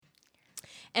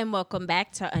And welcome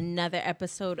back to another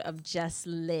episode of Just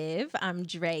Live. I'm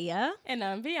Drea. And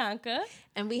I'm Bianca.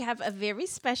 And we have a very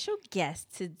special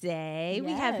guest today. Yes.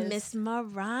 We have Miss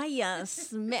Mariyah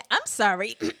Smith. I'm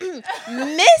sorry,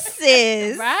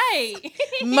 Mrs. Right.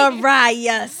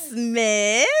 Mariyah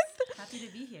Smith. Happy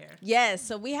to be here. Yes,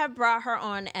 so we have brought her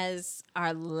on as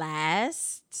our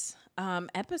last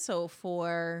episode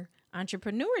for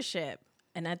entrepreneurship.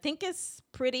 And I think it's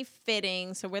pretty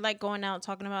fitting. So we're like going out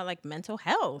talking about like mental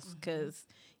health because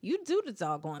you do the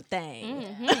doggone thing.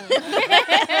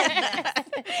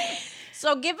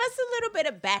 So give us a little bit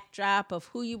of backdrop of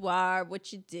who you are,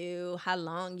 what you do, how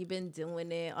long you've been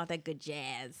doing it, all that good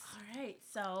jazz. All right.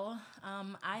 So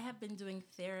I have been doing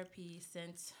therapy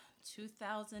since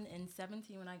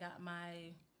 2017 when I got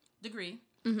my degree.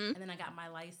 And then I got my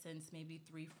license maybe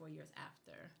 3-4 years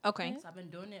after. Okay. So I've been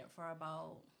doing it for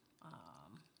about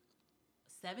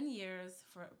 7 years,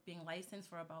 for being licensed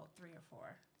for about 3 or 4.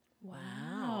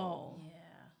 Wow. Yeah.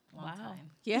 Long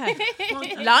time. Yeah.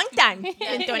 Long time.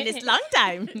 Been doing this long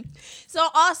time. So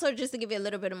also, just to give you a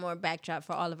little bit of more backdrop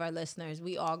for all of our listeners,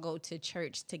 we all go to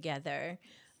church together.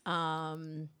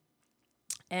 And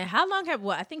how long have,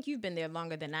 I think you've been there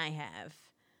longer than I have.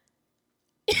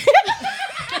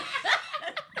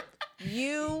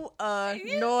 You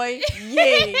annoy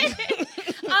me.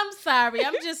 I'm sorry.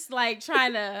 I'm just like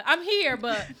trying to, I'm here,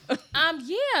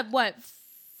 but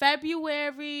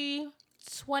February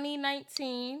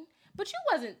 2019. But you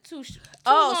wasn't too long So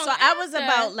I was after.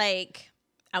 about like,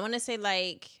 I want to say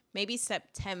like maybe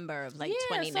September of like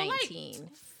 2019. So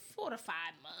like 4 to 5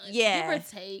 months. Yeah. Give or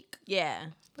take. Yeah.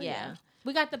 But Yeah.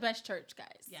 We got the best church,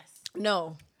 guys. Yes.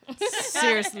 No.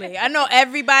 Seriously. I know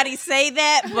everybody say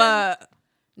that, but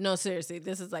no, seriously.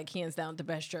 This is like hands down the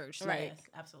best church. Right. Like Yes,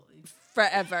 absolutely.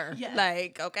 forever. Yes.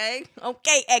 Like, okay,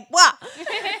 egwa.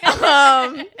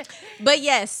 But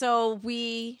yeah, so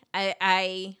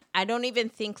I don't even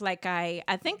think like I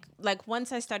think like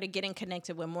once I started getting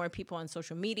connected with more people on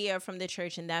social media from the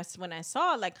church, and that's when I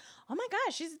saw like, oh my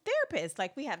gosh, she's a therapist.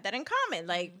 Like we have that in common.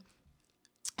 Like,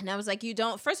 and I was like,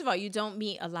 first of all, you don't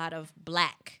meet a lot of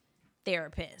Black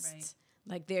therapists. Right.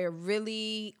 Like there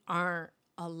really aren't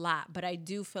a lot, but I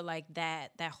do feel like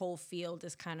that whole field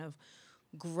is kind of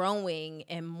growing,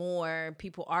 and more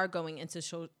people are going into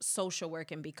social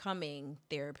work and becoming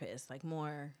therapists, like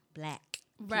more Black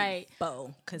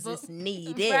people, because it's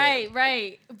needed.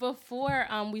 Right. Before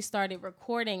we started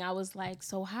recording, I was like,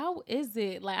 so how is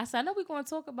it? Like I said, I know we're going to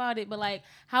talk about it, but like,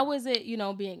 how is it,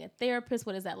 being a therapist?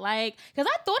 What is that like? Because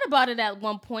I thought about it at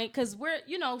one point, because we're,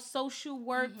 social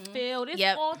work field. It's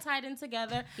all tied in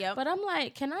together. Yep. But I'm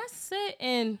like, can I sit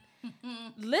and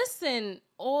listen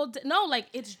all day? No, like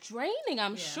it's draining,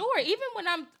 I'm sure. Even when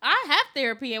I have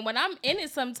therapy, and when I'm in it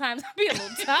sometimes I be a little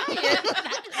tired.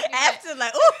 After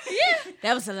like, ooh,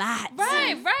 that was a lot.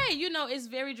 Right. It's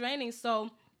very draining.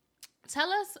 So tell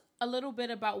us a little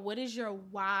bit about what is your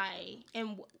why,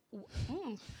 and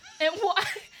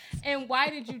why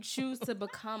did you choose to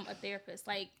become a therapist?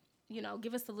 Like,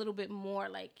 give us a little bit more,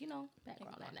 like,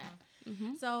 background on that.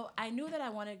 Mm-hmm. So I knew that I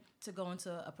wanted to go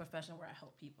into a profession where I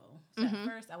help people. So at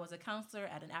first I was a counselor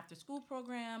at an after-school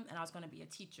program, and I was going to be a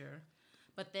teacher.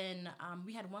 But then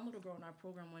we had one little girl in our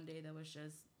program one day that was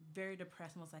just very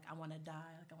depressed and was like, I want to die.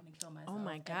 Like, I want to kill myself. Oh,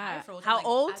 my And God. I froze. How I'm like,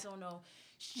 old? I don't know.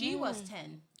 She was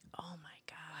 10. Oh my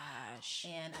gosh.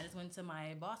 And I just went to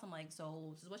my boss. I'm like,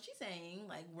 so this is what she's saying.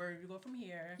 Like, where are you going from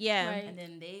here? Yeah. Right. And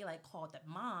then they like called that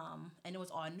mom, and it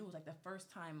was all new. It was like the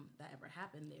first time that ever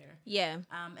happened there. Yeah.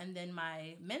 And then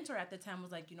my mentor at the time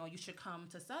was like, you should come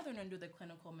to Southern and do the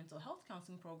clinical mental health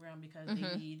counseling program because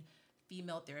they need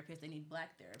female therapists, they need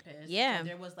Black therapists. Yeah. So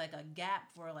there was like a gap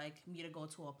for like me to go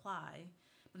to apply.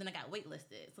 But then I got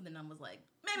waitlisted. So then I was like,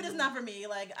 maybe this is not for me.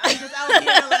 Like, I'm just out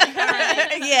here like, all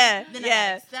right. Yeah. Then I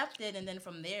got accepted, and then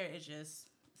from there it just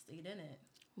stayed in it.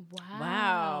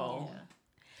 Wow. Yeah.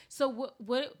 So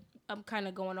what I'm kind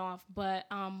of going off, but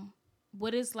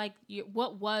what was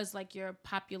like your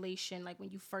population like when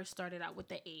you first started out with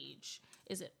the age?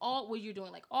 Is it were you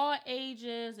doing like all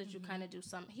ages? Did you kind of do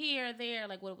some here, there?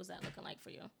 Like what was that looking like for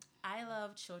you? I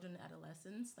love children and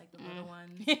adolescents, like the little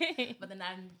ones. But then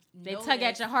They tug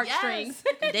at your heartstrings.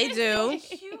 Yes. They do.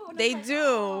 Cute. They Like, do.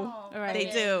 oh. Right. They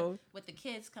And do. with the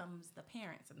kids comes the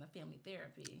parents and the family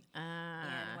therapy.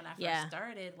 And when I first Yeah.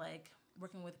 started, like,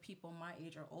 working with people my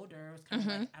age or older, it was kind of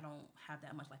like, I don't have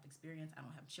that much life experience. I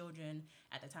don't have children.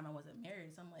 At the time, I wasn't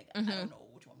married. So I'm like, I don't know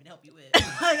what you want me to help you with.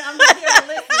 Like, I'm just here to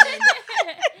listen.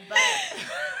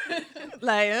 But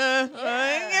Like, I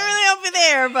can't really help you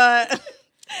there, but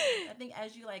I think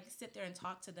as you, like, sit there and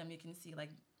talk to them, you can see, like,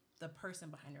 the person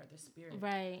behind her, the spirit.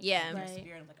 Right. Yeah. The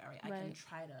spirit, like, all right, I can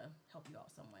try to help you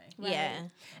out some way. Right. Yeah.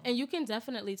 And you can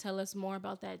definitely tell us more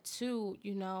about that too,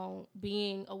 you know,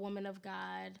 being a woman of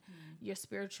God, your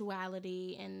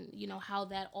spirituality, and, you know, how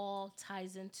that all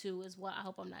ties into as well. I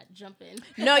hope I'm not jumping.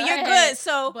 No, you're good.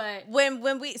 So but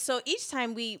when we so each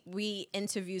time we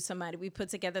interview somebody, we put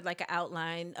together like an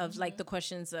outline of like the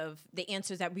questions of the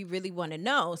answers that we really want to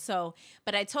know. So,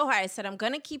 but I told her, I said, I'm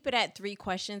going to keep it at 3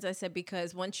 questions. I said,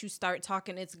 because once you start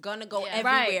talking, it's going to go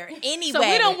everywhere anyway. So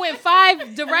we don't went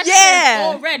 5 directions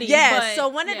already. Yeah. But, so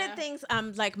one of the things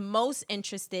I'm like most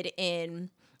interested in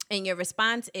your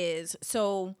response is,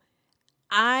 so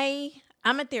I'm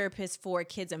a therapist for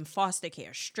kids in foster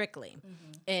care strictly,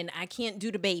 and I can't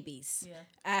do the babies.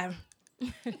 I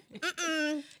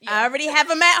already have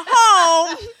them at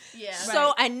home.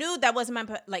 So I knew that wasn't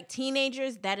my, like,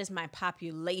 teenagers, that is my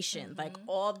population, like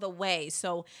all the way.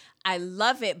 So I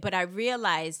love it, but I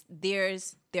realized there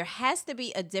has to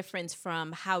be a difference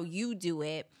from how you do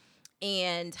it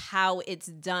and how it's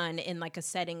done in like a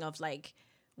setting of like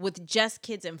with just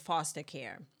kids in foster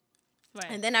care. Right.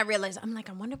 And then I realized, I'm like,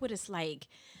 I wonder what it's like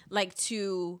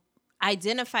to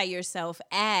identify yourself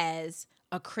as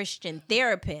a Christian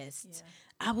therapist.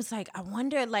 I was like, I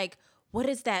wonder, like, what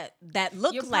does that look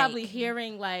like? You're probably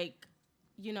hearing, like,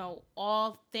 you know,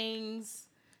 all things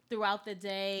throughout the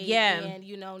day. And,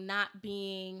 you know, not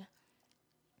being,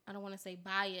 I don't want to say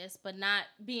biased, but not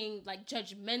being, like,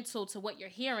 judgmental to what you're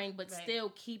hearing, but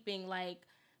still keeping, like,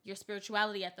 your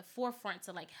spirituality at the forefront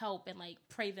to, like, help and, like,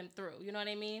 pray them through. You know what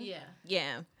I mean?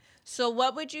 Yeah. So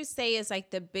what would you say is,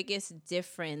 like, the biggest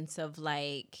difference of,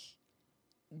 like,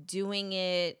 doing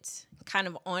it kind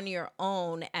of on your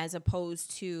own as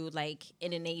opposed to, like,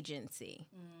 in an agency?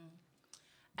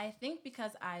 I think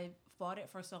because I fought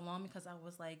it for so long, because I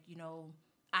was like, you know,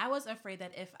 I was afraid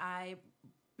that if I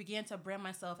began to brand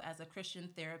myself as a Christian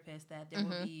therapist, that there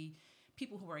would be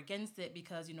people who are against it,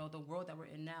 because, you know, the world that we're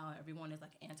in now, everyone is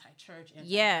like anti-church,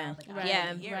 anti-God,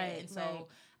 and so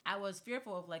I was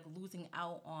fearful of like losing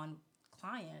out on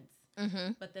clients.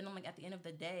 But then I'm like, at the end of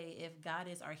the day, if God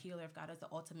is our healer, if God is the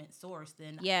ultimate source,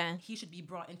 then he should be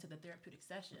brought into the therapeutic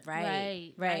session.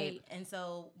 Right. And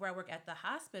so where I work at the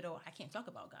hospital, I can't talk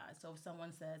about God. So if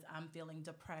someone says I'm feeling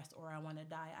depressed or I want to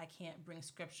die, I can't bring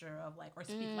scripture of like, or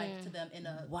speak life to them in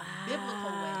a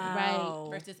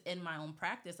biblical way. Versus in my own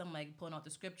practice, I'm like pulling out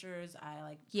the scriptures. I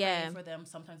like praying for them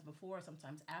sometimes before,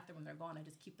 sometimes after when they're gone. I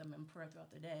just keep them in prayer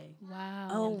throughout the day.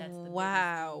 Oh,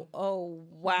 wow. Oh,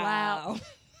 wow.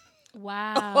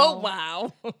 Wow. Oh,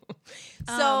 wow.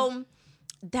 So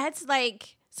that's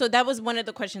like, so that was one of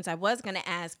the questions I was going to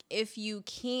ask. If you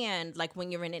can, like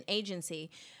when you're in an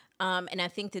agency, and I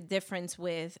think the difference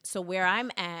with, so where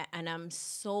I'm at, and I'm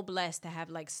so blessed to have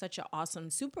like such an awesome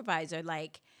supervisor,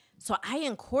 like, so I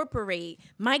incorporate,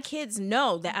 my kids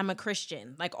know that I'm a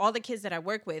Christian. Like all the kids that I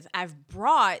work with, I've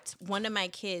brought one of my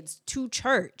kids to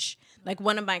church, like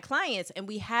one of my clients, and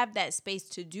we have that space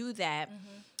to do that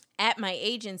at my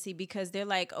agency, because they're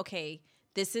like, okay,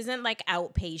 this isn't like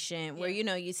outpatient where, you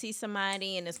know, you see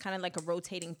somebody and it's kind of like a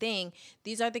rotating thing.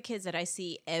 These are the kids that I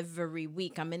see every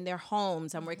week. I'm in their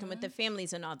homes. I'm working with the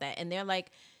families and all that. And they're like,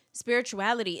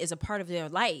 spirituality is a part of their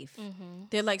life.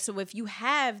 They're like, so if you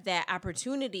have that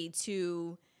opportunity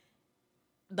to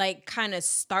like kind of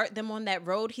start them on that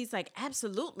road, he's like,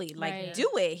 absolutely, like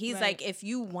do it. He's like, if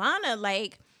you want to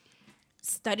like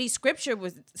study scriptures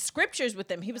with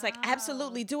them, he was like,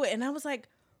 absolutely do it. And I was like,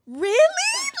 really?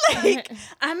 Like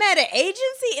I'm at an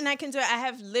agency and I can do it. I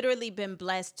have literally been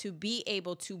blessed to be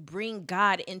able to bring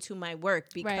God into my work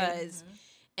because,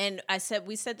 and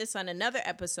we said this on another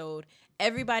episode,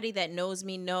 everybody that knows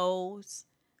me knows,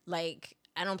 like,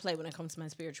 I don't play when it comes to my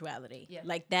spirituality.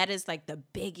 Like that is like the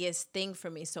biggest thing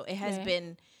for me. So it has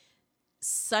been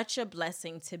such a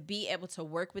blessing to be able to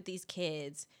work with these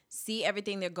kids, see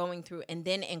everything they're going through, and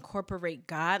then incorporate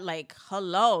God. Like,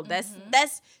 hello, this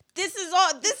is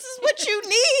what you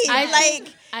need.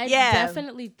 I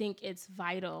definitely think it's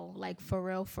vital, like for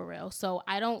real. So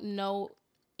I don't know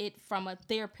it from a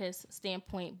therapist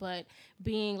standpoint, but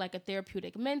being like a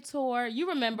therapeutic mentor, you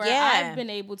remember I've been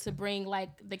able to bring like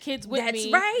the kids with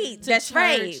me. That's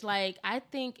right. Like I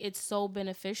think it's so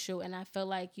beneficial, and I feel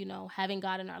like, you know, having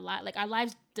God in our life, like our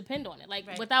lives depend on it.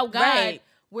 Like without God,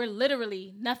 we're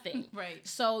literally nothing.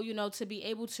 So, you know, to be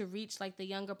able to reach like the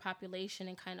younger population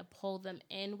and kind of pull them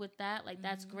in with that, like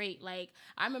that's great. Like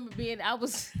I remember I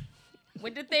was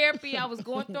with the therapy, I was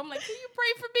going through, I'm like, can you pray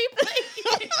for me,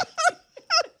 please?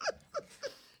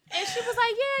 And she was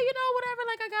like, yeah, you know, whatever,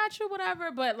 like, I got you,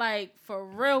 whatever. But, like, for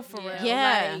real,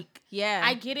 like,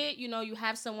 I get it. You know, you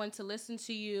have someone to listen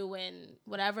to you and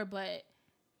whatever, but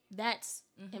that's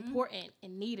important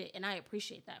and needed, and I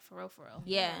appreciate that for real.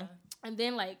 Yeah. And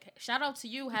then like shout out to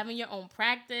you having your own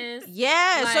practice.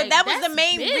 Yeah, Like, so that was the that's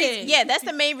main big. reason. Yeah, that's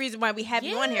the main reason why we have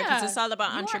you on here, because it's all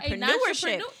about You are a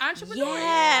entrepreneurship.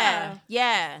 entrepreneur.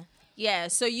 Yeah.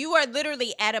 So you are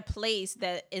literally at a place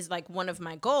that is like one of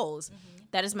my goals.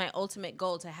 That is my ultimate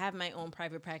goal, to have my own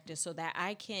private practice so that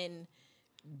I can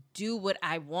do what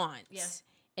I want. Yeah.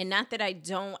 And not that I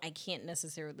can't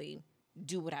necessarily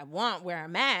do what I want where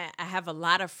I'm at. I have a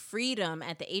lot of freedom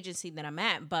at the agency that I'm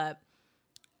at, but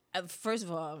first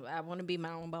of all, I want to be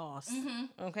my own boss.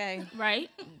 Okay. Right.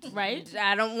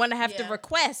 I don't want to have to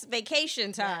request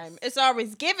vacation time. Yes. It's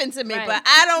always given to me, Right. but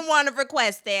I don't want to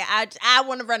request that. I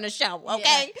want to run the show.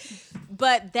 Okay. Yeah.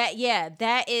 But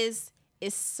that is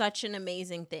such an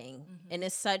amazing thing. And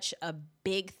it's such a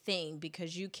big thing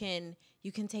because you can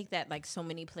take that like so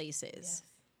many places. Yes.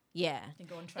 Yeah. You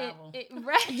can go and travel.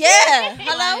 Right. Yeah.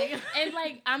 Hello. And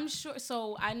like I'm sure,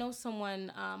 so I know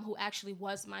someone who actually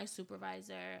was my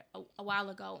supervisor a while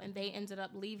ago, and they ended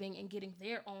up leaving and getting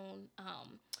their own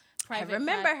private I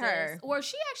remember practice. her. Or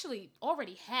she actually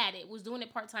already had it, was doing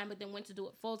it part-time, but then went to do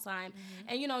it full-time.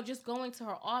 And just going to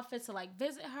her office to like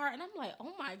visit her, and I'm like,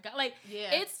 oh my God, like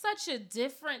it's such a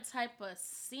different type of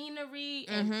scenery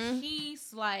and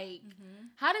peace. Like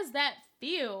how does that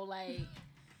feel? Like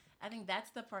I think that's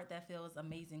the part that feels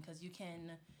amazing, because you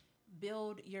can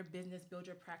build your business, build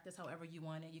your practice however you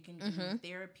want it. You can do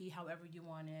therapy however you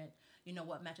want it. You know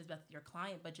what matches best with your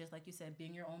client, but just like you said,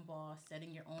 being your own boss,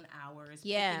 setting your own hours,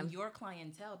 picking your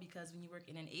clientele, because when you work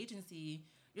in an agency,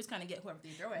 you just kind of get whoever they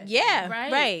throw at you. Yeah,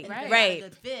 Right. right. And if it's not a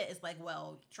good fit, it's like,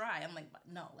 well, try. I'm like,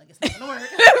 no, like it's not gonna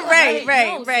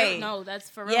work. Right. No,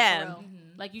 that's for real. Yeah. For real.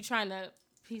 Like you trying to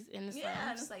piece in the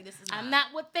Yeah, it's like this is. I'm not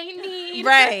what they need.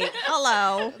 Right.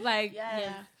 Hello. Like, Yes.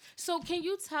 yeah. So can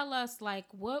you tell us, like,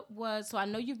 so I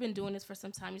know you've been doing this for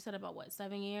some time. You said about,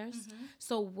 7 years?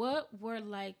 So what were,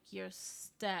 like, your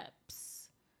steps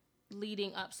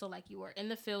leading up? So, like, you were in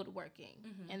the field working,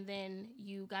 and then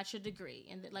you got your degree.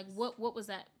 And, like, what was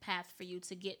that path for you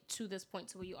to get to this point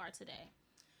to where you are today?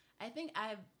 I think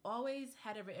I've always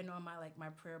had it written on my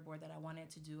prayer board that I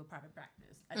wanted to do a private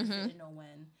practice. I just didn't know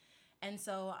when. And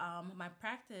so my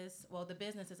practice, the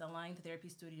business is Aligned Therapy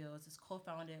Studios. It's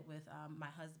co-founded with my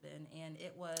husband, and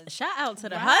it was... Shout out to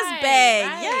the Right, husband.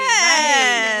 right,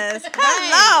 yes. right.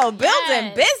 Hello. Yes.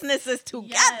 Building businesses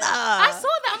together. Yes. I saw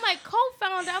that. I'm like,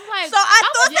 co-founder. I'm like... So I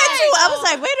thought that too. I like, was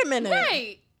like, wait a minute.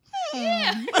 Right.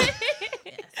 Yeah.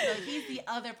 So he's the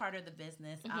other part of the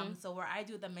business. So where I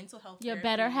do the mental health Your therapy,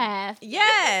 better half.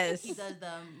 Yes. he does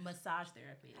the massage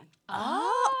therapy.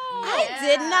 Oh, Yeah. I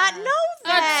did not know A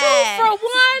that. 2 for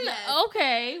 1? Yes.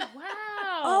 Okay.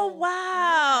 Wow. Oh,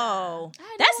 wow. I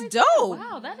had That's no idea. dope.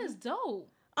 Wow, that is dope.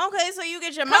 Okay, so you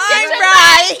get your Come mind get your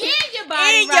right. mind and your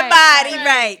body And right. your body Right.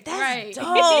 right. That's Right.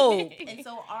 dope. And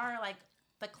so our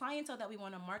the clientele that we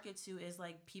want to market to is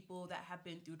like people that have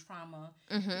been through trauma,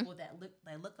 people that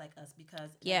look like us,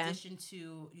 because in addition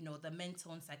to the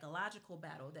mental and psychological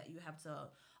battle that you have to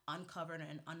uncover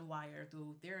and unwire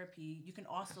through therapy, you can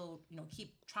also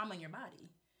keep trauma in your body.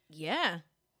 Yeah.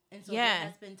 And so there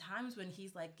has been times when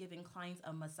he's like giving clients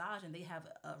a massage and they have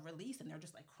a release and they're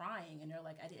just like crying and they're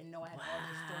like, I didn't know I had all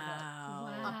this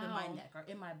stored up in my neck or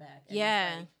in my back. And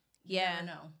it's like, you never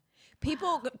know.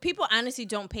 People honestly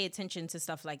don't pay attention to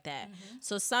stuff like that.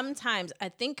 So sometimes I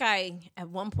think at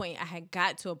one point I had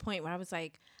got to a point where I was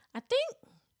like, I think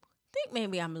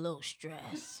maybe I'm a little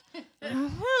stressed. A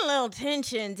little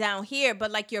tension down here, but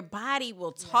like your body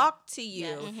will talk to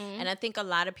you. And I think a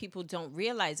lot of people don't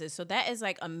realize it. So that is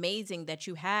like amazing that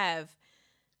you have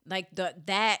like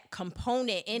that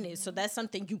component in it. So that's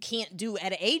something you can't do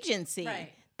at an agency.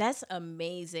 Right. That's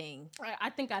amazing. I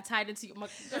think I tied it to you. My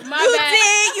You bad.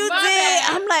 did. My bad.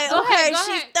 I'm like, Go okay, ahead, go she's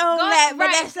ahead. thrown Go that, ahead. but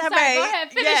Right. that's all Sorry, right. Go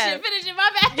ahead, finish it. My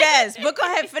bad. Yes, but go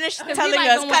ahead, finish telling like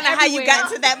us going kind of how you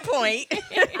got everywhere. to that point.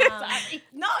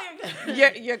 No,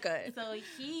 you're good. You're good. So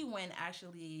he went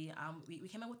actually, we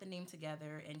came up with the name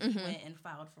together, and he went and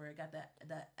filed for it, got the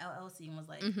LLC, and was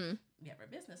like, we have our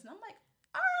business. And I'm like,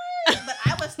 all right. But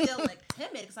I was still like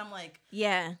timid, because I'm like,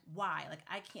 why? Like,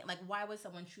 I can't, like, why would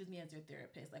someone choose me as their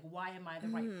therapist? Like, why am I the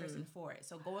right person for it?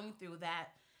 So going through that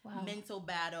mental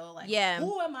battle, like,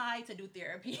 who am I to do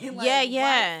therapy? Like,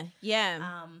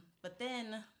 what? But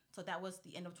then, so that was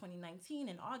the end of 2019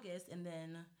 in August, and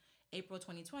then April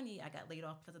 2020, I got laid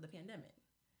off because of the pandemic.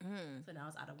 So now I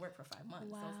was out of work for 5 months.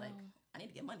 So I was like, I need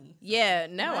to get money. So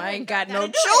No, I ain't got no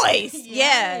do it. choice.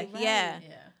 Yeah, Yeah.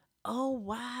 Oh,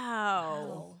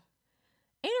 wow.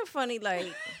 Ain't it funny?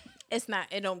 Like, It's not.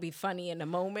 It don't be funny in the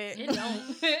moment. It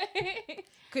don't.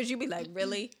 Cause you be like,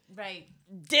 really? Right.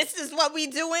 This is what we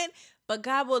doing? But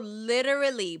God will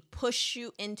literally push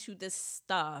you into this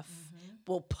stuff.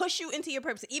 Will push you into your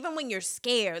purpose, even when you're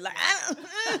scared. Like,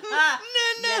 no.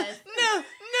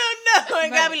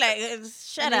 And God be like,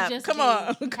 shut up. Come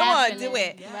on, do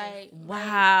it. Yeah. Right.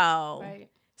 Wow. Right.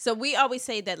 So we always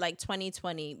say that like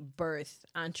 2020 birthed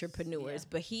entrepreneurs, Yeah.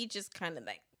 but he just kind of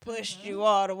like pushed you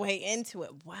all the way into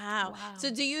it. Wow.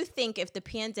 So do you think if the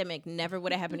pandemic never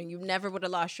would have happened and you never would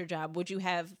have lost your job, would you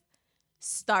have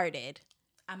started?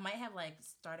 I might have like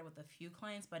started with a few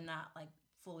clients, but not like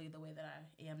fully the way that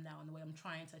I am now and the way I'm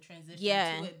trying to transition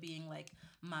to it being like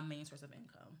my main source of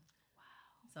income.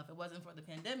 Wow. So if it wasn't for the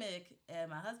pandemic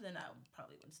and my husband, I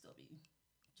probably would still be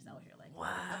just out here like up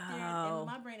there in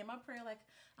my brain, in my prayer, like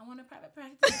I want a private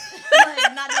practice,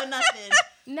 like not doing nothing.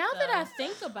 Now that I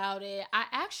think about it, I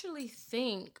actually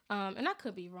think, and I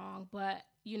could be wrong, but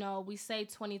you know, we say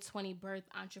 2020 birthed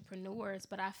entrepreneurs,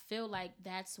 but I feel like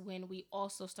that's when we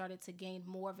also started to gain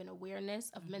more of an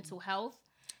awareness of mental health.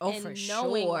 Oh, and for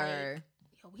knowing, sure.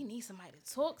 Like, yo, we need somebody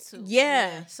to talk to.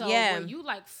 Yeah. So were you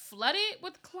like flooded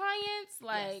with clients?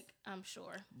 Like, yes. I'm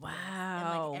sure. Wow.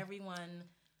 And like everyone,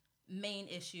 main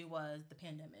issue was the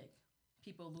pandemic.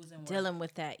 People losing work. Dealing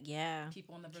with that, yeah.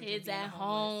 People on the verge Kids of being at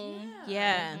homeless. home.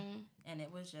 Yeah. And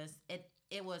it was just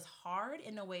it was hard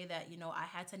in a way that, you know, I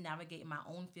had to navigate my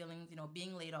own feelings, you know,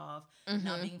 being laid off,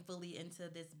 not being fully into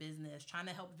this business, trying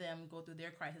to help them go through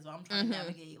their crisis while I'm trying to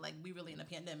navigate, like, we really in a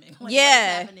pandemic. Like, what is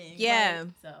happening? Yeah.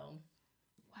 Right? So.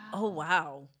 Wow. Oh,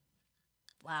 wow.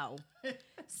 Wow.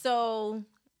 So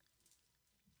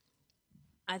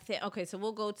I think, okay, so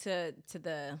we'll go to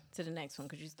the next one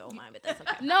because you stole mine, but that's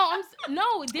okay. There's But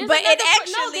another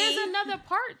it there's another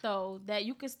part though that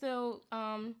you could still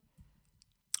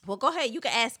Well, go ahead. You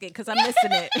can ask it because I'm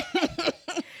missing it.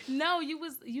 No,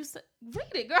 you said read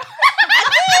it, girl.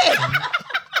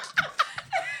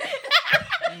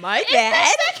 My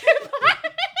bad.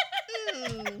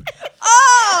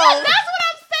 Oh, That's what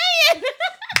I'm saying.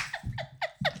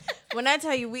 When I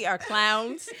tell you we are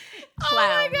clowns. Oh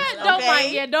my God!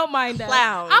 Okay? Don't mind that.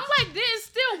 Clowns. I'm like, there's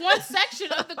still one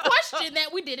section of the question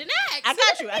that we didn't ask. I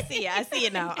got you. I see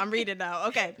it now. I'm reading now.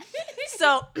 Okay.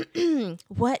 So,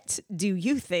 what do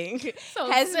you think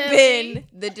has been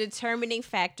the determining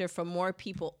factor for more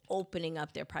people opening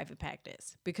up their private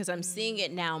practice? Because I'm seeing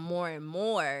it now more and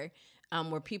more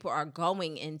where people are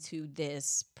going into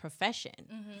this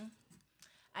profession.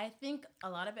 I think a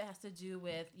lot of it has to do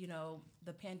with, you know,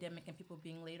 the pandemic and people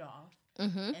being laid off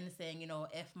and saying, you know,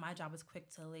 if my job is quick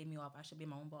to lay me off, I should be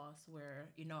my own boss where,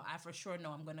 you know, I for sure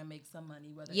know I'm going to make some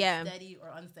money, whether it's steady or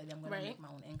unsteady, I'm going to make my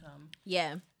own income.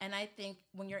 Yeah. And I think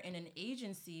when you're in an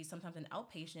agency, sometimes an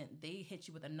outpatient, they hit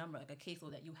you with a number, like a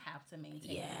caseload that you have to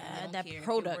maintain. Yeah, that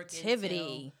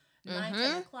productivity. 9,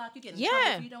 10 o'clock, you get in trouble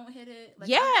if you don't hit it. Like,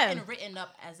 I've gotten written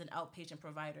up as an outpatient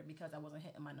provider because I wasn't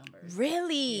hitting my numbers.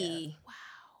 Really? Yeah. Wow.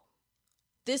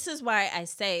 This is why I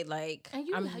say, like, And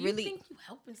you think you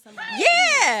helping somebody?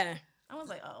 Yeah. I was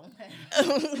like, oh,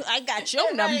 okay. I got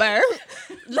your number.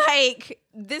 Like,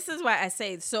 this is why I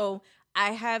say, so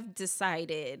I have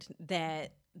decided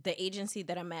that the agency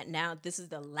that I'm at now, this is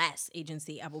the last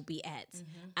agency I will be at.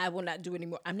 I will not do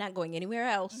anymore. I'm not going anywhere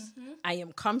else. I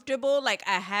am comfortable. Like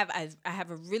I have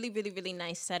a really, really, really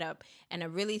nice setup. And I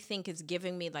really think it's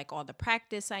giving me like all the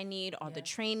practice I need, all the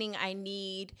training I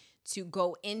need to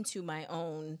go into my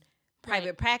own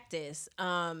private practice.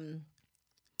 But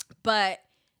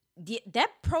that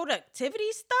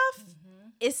productivity stuff,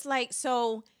 it's like,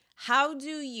 so how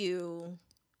do you...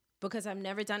 Because I've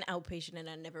never done outpatient and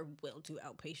I never will do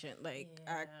outpatient. Like,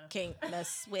 I can't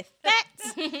mess with that.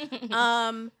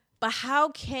 But how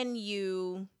can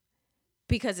you,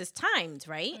 because it's timed,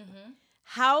 right?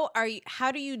 How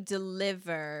do you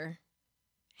deliver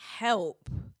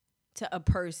help to a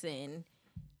person?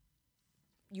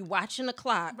 You watching the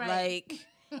clock, like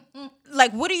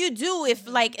what do you do if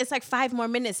like it's like 5 more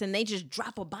minutes and they just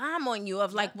drop a bomb on you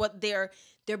of like what their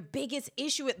biggest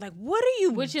issue is? Like, what do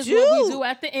you Which is do? what we do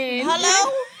at the end.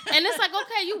 Hello? And it's like,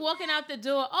 okay, you walking out the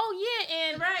door. Oh yeah,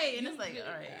 and and it's like,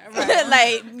 all right.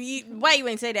 Like, why you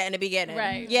ain't say that in the beginning?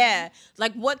 Right. Yeah.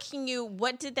 Like, what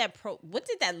did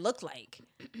that look like?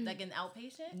 Like an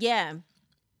outpatient? Yeah.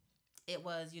 It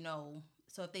was, you know,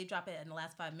 so if they drop it in the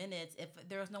last 5 minutes, if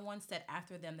there was no one set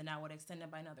after them, then I would extend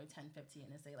it by another 10, 15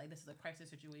 and say, like, this is a crisis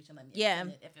situation. Let me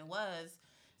extend it. If it was,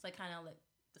 it's like kind of like,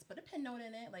 let's put a pin note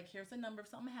in it. Like, here's the number. If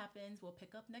something happens, we'll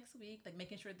pick up next week. Like,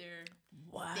 making sure they're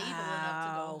stable enough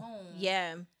to go home.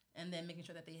 Yeah. And then making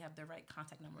sure that they have the right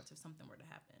contact numbers if something were to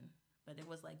happen. But it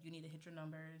was like, you need to hit your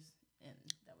numbers, and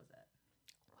that was that.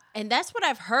 And that's what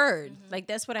I've heard. Like,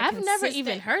 that's what I've never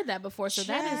even heard that before. So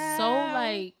that is so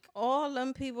like. All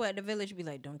them people at the village be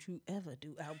like, don't you ever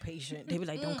do outpatient. They be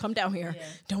like, don't come down here. Yeah.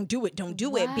 Don't do it. Don't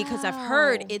do it. Because I've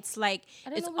heard it's like,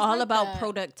 it's all like about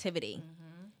productivity.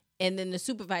 And then the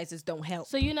supervisors don't help.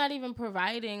 So you're not even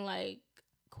providing like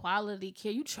quality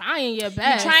care. You trying your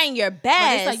best. You're trying your best.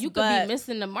 But it's like you could be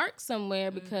missing the mark somewhere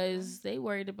because they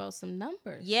worried about some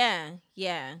numbers. Yeah.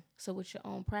 Yeah. So with your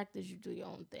own practice, you do your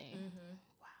own thing.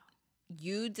 Wow.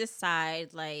 You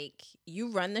decide, like,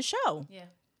 you run the show. Yeah.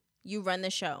 You run the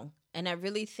show. And I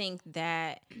really think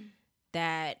that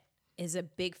is a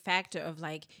big factor of,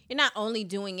 like, you're not only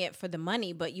doing it for the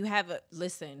money, but you have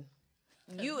listen,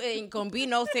 you ain't gonna be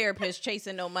no therapist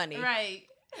chasing no money. Right.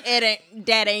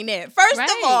 That ain't it. First of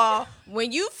all,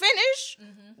 when you finish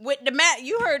with the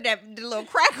you heard the little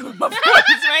crack on my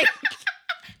voice, right?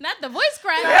 Not the voice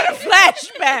crack. Not a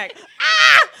flashback.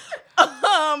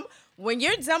 When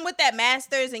you're done with that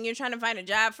master's and you're trying to find a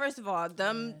job, first of all,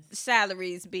 them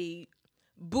salaries be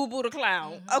boo-boo the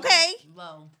clown, okay?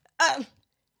 Low. What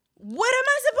am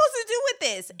I supposed to do with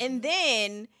this? And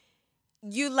then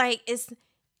you like, it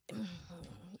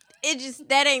just,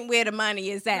 that ain't where the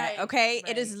money is at, okay?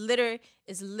 Right. It's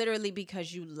literally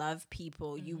because you love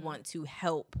people. You want to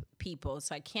help people.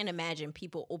 So I can't imagine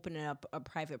people opening up a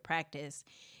private practice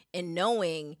and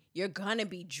knowing you're gonna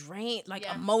be drained, like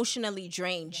emotionally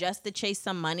drained, just to chase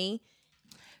some money.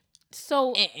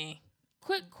 So,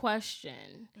 quick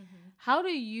question: how do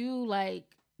you like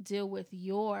deal with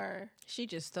your? She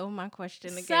just stole my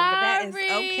question again, sorry. But that is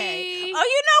okay. Oh, you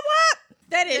know what?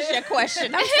 That is your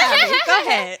question. I'm sorry. Go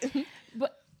ahead.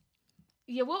 But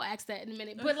yeah, we'll ask that in a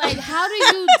minute. But like, how do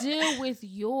you deal with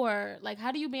your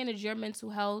how do you manage your mental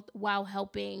health while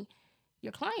helping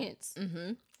your clients?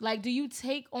 Like, do you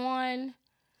take on?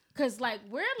 Because like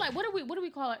we're like, what do we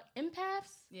call it?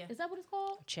 Empaths? Yeah, is that what it's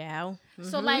called? Ciao.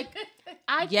 So like,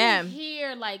 I can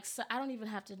hear like, so I don't even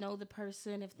have to know the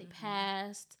person if they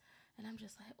passed. And I'm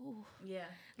just like, ooh. Yeah.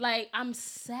 Like, I'm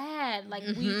sad. Like,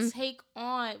 we take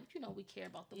on, we care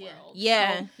about the world.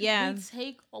 Yeah,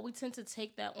 so we tend to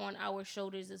take that on our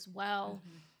shoulders as well.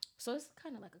 So it's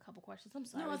kind of like a couple questions. I'm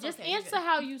sorry. No, just okay, answer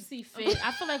how you see fit.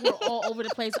 I feel like we're all over the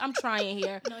place. I'm trying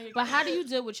here. No, but how do you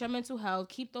deal with your mental health,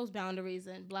 keep those boundaries,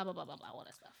 and blah, blah, blah, blah, blah, all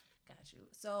that stuff? Got you.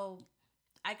 So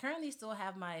I currently still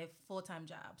have my full-time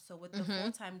job. So with the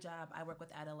full-time job, I work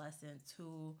with adolescents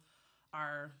who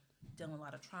are dealing with a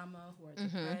lot of trauma, who are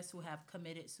depressed, who have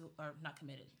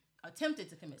attempted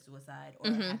to commit suicide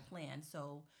or have planned.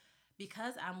 So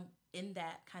because I'm in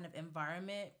that kind of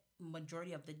environment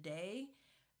majority of the day,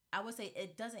 I would say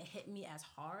it doesn't hit me as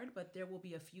hard, but there will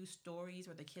be a few stories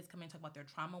where the kids come in and talk about their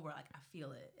trauma where like I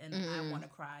feel it and I want to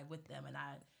cry with them, and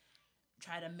I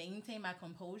try to maintain my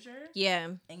composure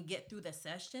and get through the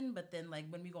session. But then like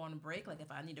when we go on a break, like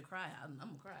if I need to cry, I'm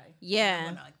gonna cry. I'm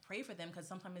gonna like pray for them, because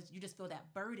sometimes you just feel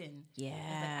that burden. It's like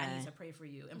I need to pray for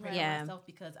you and pray for myself,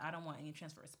 because I don't want any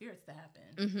transfer of spirits to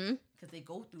happen, because they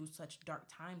go through such dark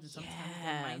times, and sometimes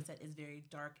their mindset is very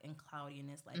dark and cloudy,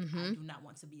 and it's like I do not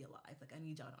want to be alive. Like I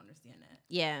need y'all to understand that.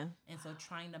 And so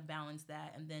trying to balance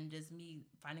that, and then just me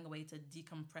finding a way to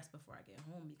decompress before I get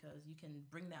home, because you can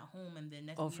bring that home and then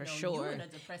next thing you know, you're in a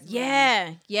depressed mood.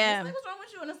 It's like, what's wrong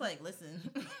with you? And it's like, listen.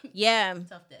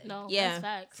 Tough day. No, that's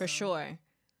facts. For sure.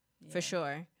 For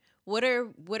sure. What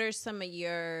are some of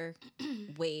your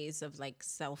ways of like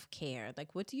self-care?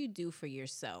 Like, what do you do for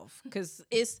yourself? Because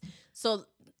it's so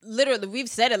literally, we've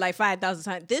said it like 5,000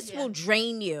 times. This will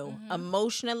drain you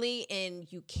emotionally,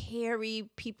 and you carry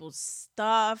people's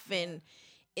stuff, and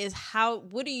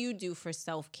what do you do for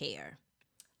self-care?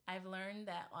 I've learned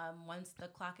that once the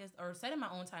clock is, or setting my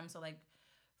own time, so like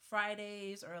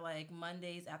Fridays or like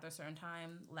Mondays after a certain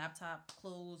time, laptop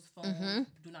closed, phone,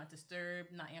 do not disturb,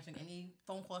 not answering any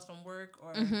phone calls from work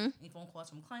or any phone calls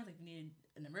from clients. Like you need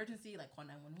an emergency, like call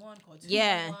 911, call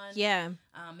 211.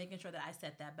 Making sure that I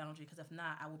set that boundary, because if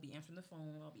not, I will be answering the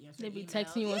phone. I'll be answering. They be emails.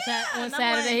 texting you on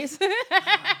Saturdays. I'm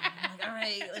like, all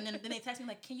right, and then they text me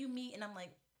like, "Can you meet?" And I'm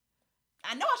like,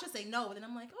 I know I should say no, but then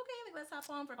I'm like, okay, like let's hop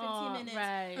on for 15 minutes.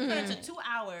 Right. Into 2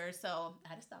 hours, so I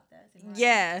had to stop that. You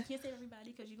can't save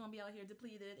everybody, because you're gonna be out here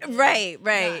depleted. Right.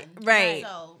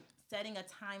 So setting a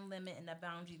time limit and a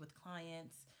boundary with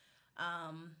clients,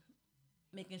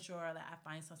 making sure that I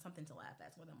find something to laugh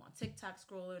at. So when I'm on TikTok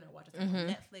scrolling or watching something on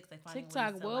Netflix, like finding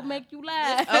TikTok ways to will laugh. make you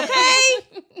laugh.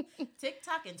 Okay.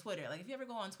 TikTok and Twitter. Like if you ever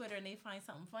go on Twitter and they find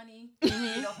something funny,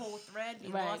 the whole thread,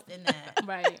 you're lost in that.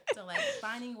 Right. So like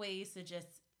finding ways to just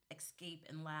escape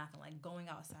and laugh, and like going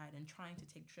outside and trying to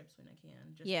take trips when I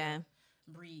can. Just to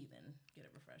breathe and get a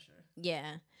refresher.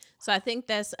 Yeah. So I think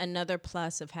that's another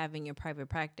plus of having your private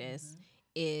practice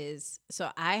is, so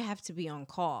I have to be on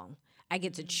call. I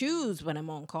get to choose when I'm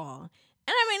on call.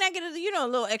 And I mean, I get a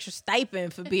little extra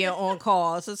stipend for being on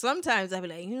call. So sometimes I be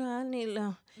like, I need a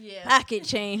little pocket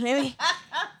change. Let me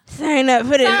sign up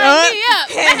for this. Sign me up.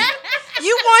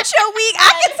 You want your week?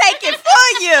 I can take it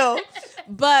for you.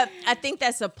 But I think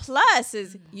that's a plus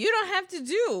is you don't have to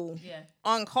do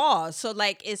on call. So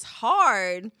like it's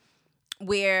hard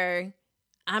where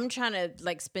I'm trying to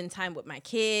like spend time with my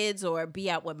kids or be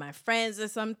out with my friends or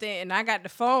something, and I got the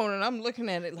phone and I'm looking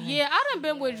at it like, yeah, I done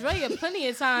been with Drea plenty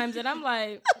of times, and I'm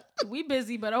like, we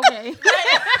busy, but okay.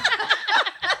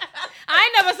 I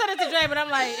ain't never said it to Drea, but I'm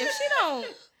like, if she don't,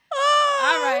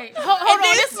 all right, hold on,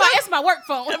 it's my work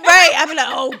phone, right? I be like,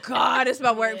 oh God, it's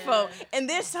my work phone, and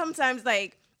there's sometimes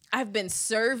like I've been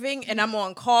serving and I'm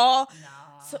on call,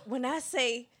 so when I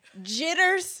say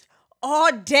jitters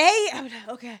all day, I'm like,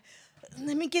 okay.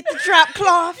 Let me get the drop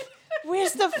cloth.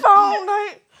 Where's the phone?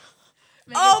 Like,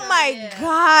 oh my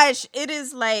gosh. It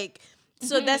is like,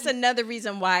 so that's another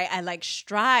reason why I like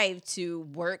strive to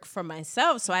work for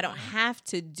myself so I don't have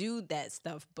to do that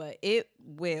stuff. But it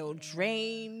will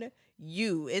drain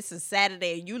you. It's a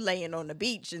Saturday and you laying on the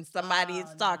beach and somebody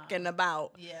is talking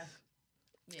about,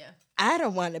 I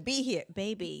don't want to be here.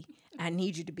 Baby, I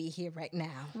need you to be here right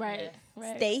now. Right.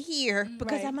 Stay here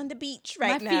because I'm on the beach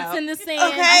right now. My feet's in the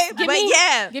sand.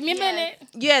 Okay, give me a minute.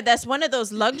 Yeah, that's one of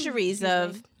those luxuries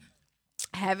of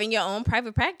having your own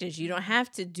private practice. You don't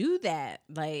have to do that.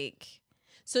 Like,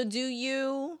 so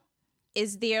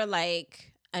is there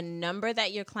like a number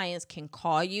that your clients can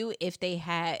call you if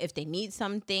they need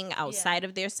something outside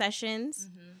of their sessions?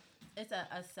 Mm-hmm. It's a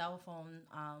cell phone.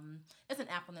 It's an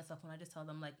app on the cell phone. I just tell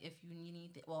them like if you need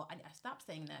anything. Well, I stopped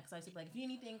saying that because I was like if you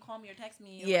need anything, call me or text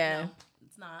me. Yeah, like, no,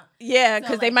 it's not. Yeah,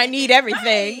 because they might need everything.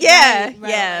 Right, yeah, right.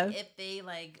 Yeah. Like, if they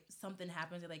like something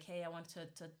happens, they're like, hey, I want to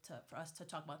for us to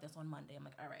talk about this on Monday. I'm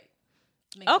like, all right.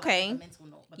 Make sure I make a mental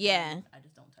note. But then I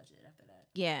just don't touch it after that.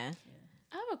 Yeah.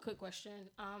 I have a quick question.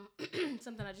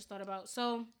 Something I just thought about.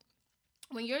 So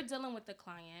when you're dealing with the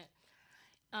client,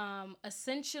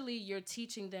 essentially you're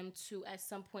teaching them to at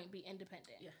some point be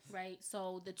independent, right?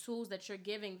 So the tools that you're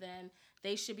giving them,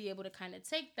 they should be able to kind of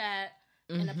take that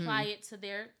and apply it to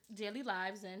their daily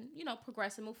lives and,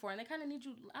 progress and move forward. And they kind of need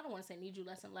you, I don't want to say need you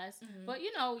less and less, but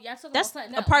y'all talking that's about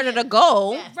something a part of the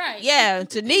goal. Yes. Right. Yeah,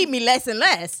 to need me less and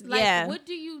less. Like, what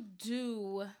do you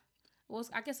do? Well,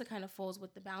 I guess it kind of falls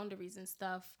with the boundaries and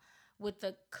stuff with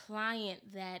the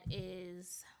client that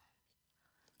is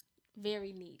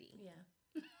very needy. Yeah.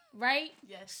 Right?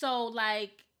 Yes. So,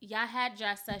 like, y'all had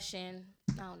your session,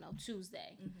 I don't know,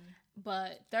 Tuesday.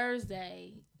 But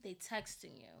Thursday, they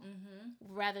texting you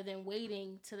rather than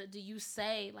waiting do you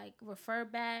say, like, refer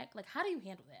back? Like, how do you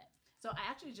handle that? So I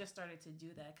actually just started to do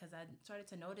that because I started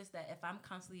to notice that if I'm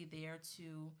constantly there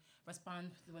to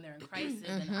respond when they're in crisis,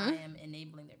 then I am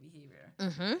enabling their behavior.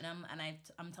 And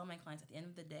I'm telling my clients at the end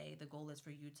of the day, the goal is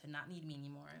for you to not need me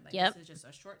anymore. Like this is just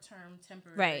a short-term,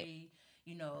 temporary,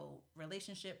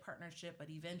 relationship, partnership, but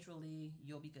eventually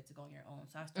you'll be good to go on your own.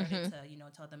 So I started to,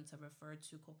 tell them to refer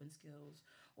to coping skills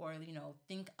or,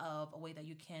 think of a way that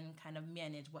you can kind of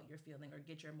manage what you're feeling or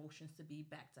get your emotions to be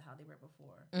back to how they were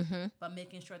before. But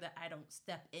making sure that I don't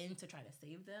step in to try to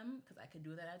save them because I could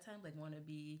do that at times, like want to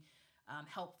be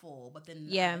helpful, but then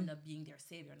I end up being their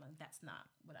savior. And like, that's not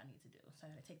what I need to do. So I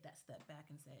got to take that step back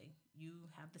and say, you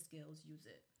have the skills, use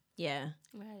it. Yeah.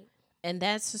 Right. And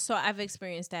that's so I've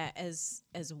experienced that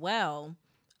as well.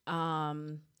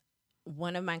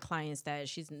 One of my clients that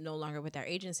she's no longer with our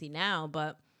agency now,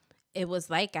 but it was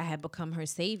like I had become her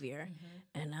savior.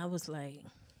 And I was like,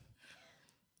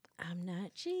 I'm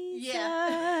not Jesus.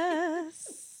 Yeah.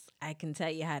 I can tell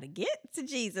you how to get to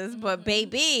Jesus, but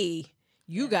baby,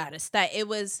 you gotta start. It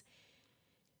was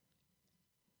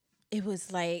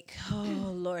like,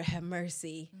 oh Lord have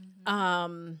mercy.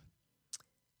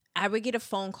 I would get a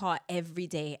phone call every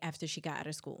day after she got out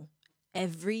of school.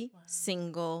 Every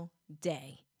single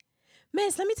day.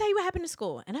 Miss, let me tell you what happened to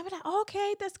school. And I was like,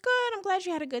 okay, that's good. I'm glad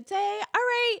you had a good day. All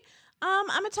right. I'm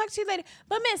going to talk to you later.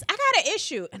 But miss, I got an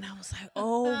issue. And I was like,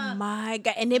 oh my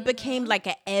God. And it became like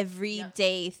an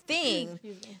everyday thing.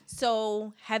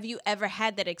 So have you ever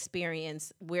had that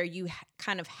experience where you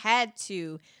kind of had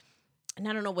to, and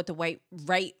I don't know what the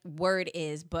right word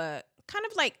is, but kind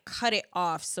of like cut it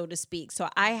off, so to speak. So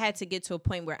I had to get to a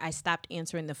point where I stopped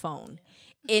answering the phone.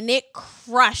 And it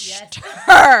crushed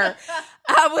her.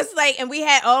 I was like, and we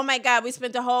had, oh my God, we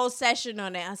spent the whole session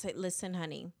on it. I was like, listen,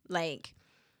 honey, like,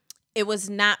 it was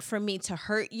not for me to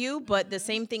hurt you, but the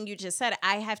same thing you just said,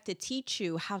 I have to teach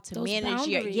you how to manage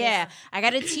your, I got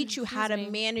to teach you how to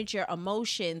manage your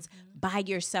emotions by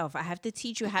yourself. I have to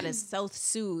teach you how to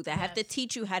self-soothe. I have to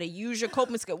teach you how to use your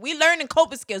coping skills. We learning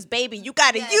coping skills, baby. You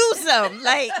got to use them.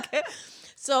 Like,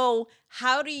 so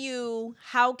how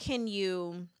can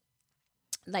you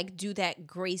like do that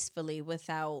gracefully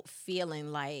without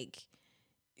feeling like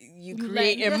you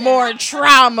creating more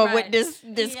trauma with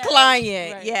this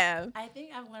client? Right. Yeah. I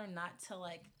think I've learned not to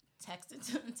like text it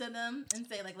to them and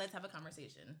say like, let's have a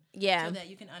conversation. Yeah. So that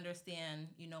you can understand,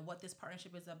 what this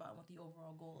partnership is about, what the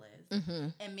overall goal is. Mm-hmm.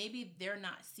 And maybe they're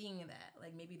not seeing that.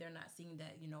 Like maybe they're not seeing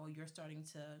that, you're starting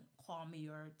to call me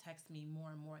or text me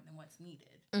more and more than what's needed.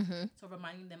 Mm-hmm. So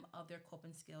reminding them of their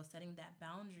coping skills, setting that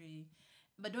boundary,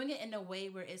 but doing it in a way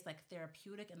where it's like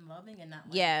therapeutic and loving and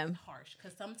not like harsh.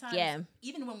 Because sometimes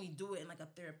even when we do it in like a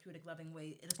therapeutic, loving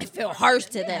way, it feels harsh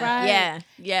to them. Right.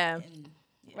 Yeah.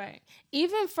 Right.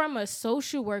 Even from a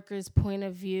social worker's point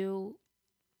of view,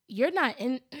 you're not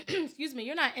in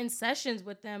you're not in sessions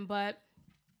with them, but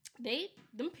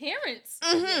them parents.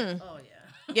 Mm-hmm. Oh yeah.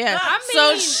 Yeah.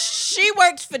 So she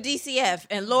works for DCF,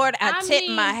 and Lord, I tip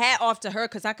my hat off to her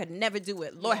because I could never do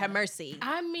it. Lord have mercy.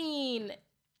 I mean,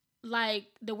 like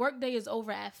the workday is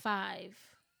over at 5,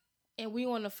 and we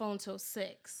on the phone till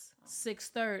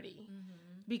 6:30,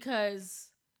 because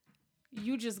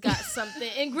you just got something.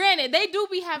 And granted, they do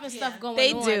be having stuff going on.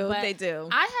 They do.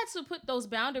 I had to put those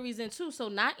boundaries in too. So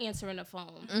not answering the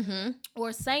phone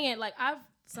or saying like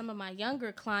some of my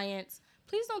younger clients,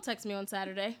 please don't text me on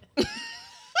Saturday.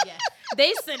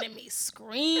 They sending me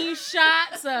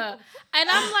screenshots, and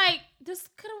I'm like, this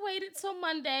could have waited till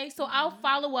Monday. So I'll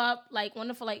follow up like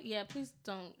wonderful, like please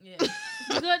don't. Yeah,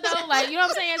 good though, like you know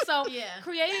what I'm saying. So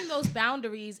creating those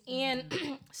boundaries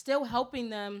and still helping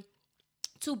them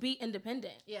to be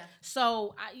independent. Yeah.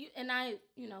 So I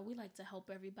we like to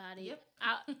help everybody. Yep.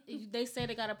 They say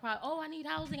they got a problem. Oh, I need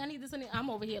housing. I need this and that. I'm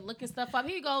over here looking stuff up.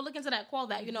 Here you go. Look into that. Call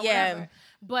that. Whatever.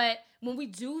 But when we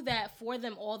do that for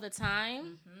them all the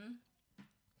time,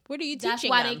 what are you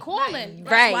teaching them? That's why they calling. Right.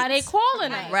 That's why they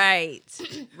calling us. Right.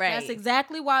 That's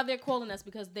exactly why they're calling us,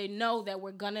 because they know that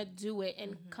we're gonna do it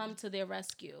and come to their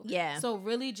rescue. Yeah. So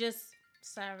really, just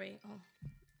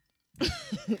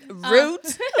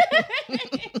Root.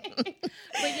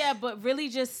 But really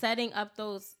just setting up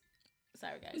those.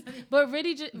 Sorry, guys. But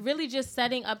really just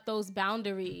setting up those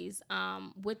boundaries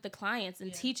with the clients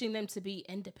and teaching them to be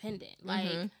independent.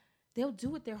 Like they'll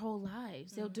do it their whole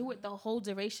lives. They'll do it the whole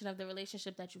duration of the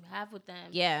relationship that you have with them.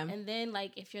 Yeah. And then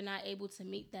like if you're not able to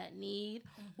meet that need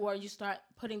or you start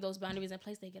putting those boundaries in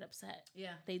place, they get upset.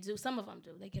 Yeah. They do. Some of them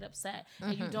do. They get upset.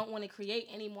 And you don't want to create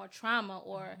any more trauma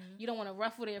or you don't want to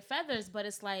ruffle their feathers, but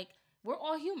it's like we're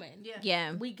all human. Yeah.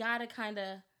 Yeah. We got to kind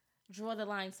of draw the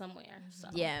line somewhere. So.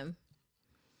 Yeah.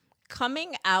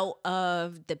 Coming out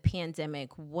of the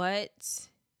pandemic, what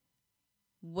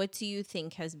do you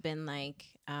think has been like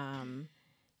kind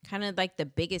of like the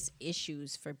biggest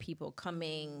issues for people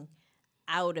coming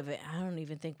out of it? I don't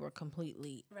even think we're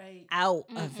completely out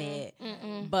of it,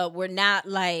 but we're not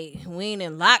like, we ain't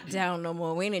in lockdown no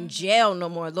more. We ain't in jail no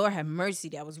more. Lord have mercy.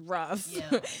 That was rough.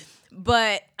 Yeah.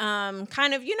 But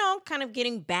kind of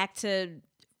getting back to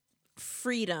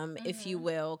freedom, if you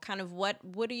will. Kind of what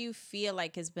do you feel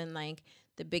like has been like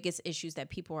the biggest issues that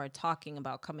people are talking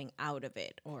about coming out of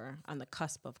it or on the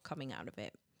cusp of coming out of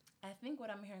it? I think what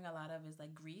I'm hearing a lot of is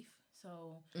like grief.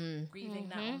 So grieving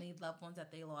not only loved ones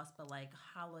that they lost, but like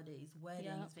holidays,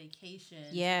 weddings,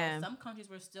 vacations. Yeah. Some countries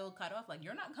were still cut off. Like,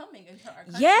 you're not coming into our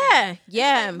country. Yeah.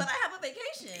 Yeah. Like, but I have a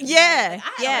vacation. Yeah.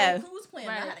 Like, I had a cruise plan.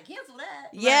 I had to cancel that.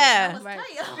 Yeah.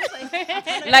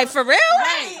 Like, for real?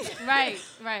 Right.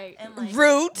 And like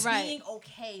root. Being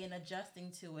okay and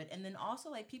adjusting to it. And then also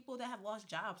like people that have lost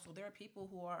jobs. So there are people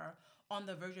who are on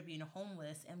the verge of being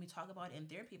homeless, and we talk about it in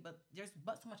therapy, but there's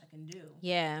so much I can do.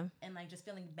 Yeah. And like just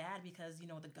feeling bad because,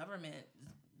 the government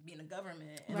being a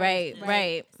government. Right.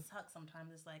 It sucks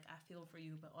sometimes. It's like, I feel for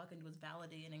you, but all I can do is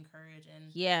validate and encourage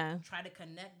and try to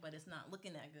connect, but it's not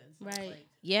looking that good. So it's like,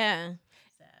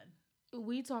 sad.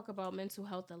 We talk about mental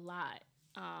health a lot.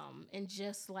 And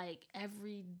just like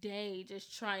every day,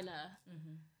 just trying to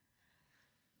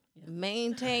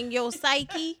maintain your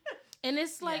psyche. And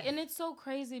it's like, and it's so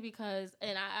crazy because,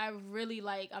 and I really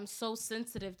like, I'm so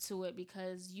sensitive to it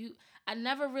because I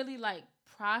never really like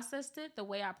processed it the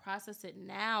way I process it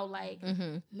now. Like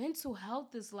mental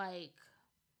health is like,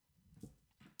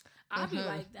 I'll be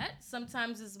like, that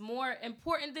sometimes is more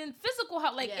important than physical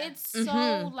health. Like it's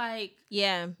so like,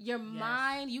 your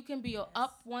mind, you can be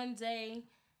up one day,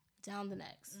 down the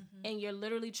next, and you're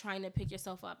literally trying to pick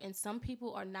yourself up. And some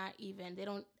people are not even,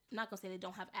 I'm not gonna say they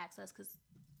don't have access because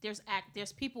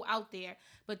there's people out there,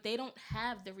 but they don't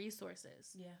have the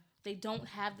resources. Yeah. They don't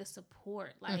have the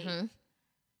support. Like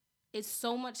it's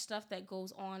so much stuff that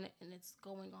goes on and it's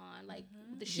going on, like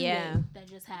the shooting that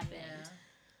just happened. Yeah.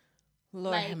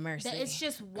 Lord have mercy. It's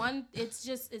just one. It's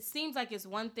just. It seems like it's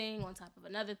one thing on top of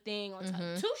another thing on top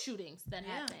of two shootings that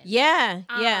happened. Yeah,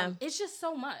 It's just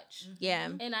so much. Yeah,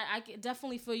 and I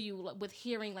definitely feel you with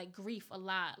hearing like grief a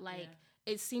lot. Like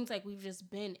it seems like we've just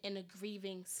been in a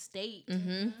grieving state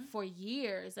for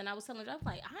years. And I was telling you, I'm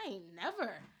like, I ain't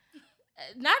never,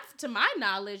 not to my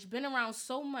knowledge, been around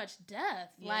so much death.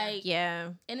 Like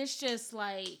and it's just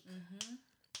like,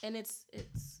 and it's.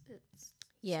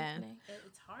 Yeah,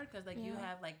 it's hard because like you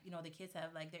have like the kids have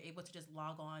like they're able to just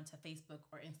log on to Facebook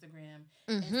or Instagram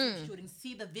and shoot and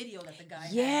see the video that the guy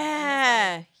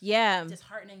had.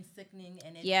 Disheartening, sickening,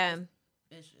 and it's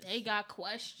vicious. They got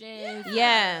questions.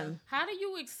 How do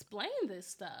you explain this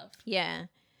stuff?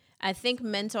 I think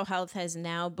mental health has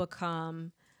now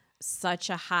become such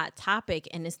a hot topic,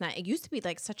 and it's not. It used to be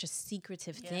like such a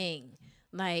secretive thing,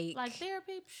 like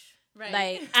therapy. Right.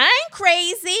 Like, I ain't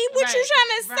crazy. What you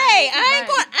trying to say? I ain't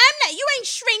going. I'm not. You ain't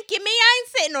shrinking me. I ain't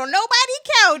sitting on nobody's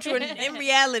couch. When in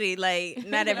reality, like,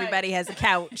 not everybody has a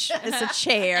couch. It's a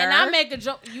chair. And I make a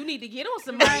joke. You need to get on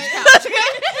somebody's couch.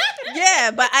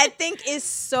 But I think it's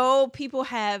so people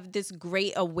have this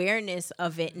great awareness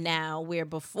of it now, where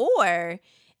before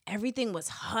everything was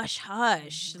hush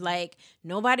hush. Like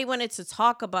nobody wanted to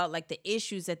talk about like the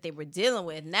issues that they were dealing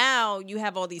with. Now you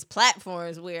have all these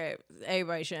platforms where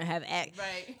everybody shouldn't have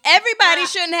everybody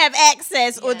shouldn't have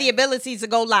access or the ability to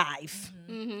go live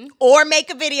or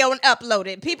make a video and upload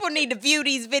it. People need to view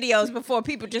these videos before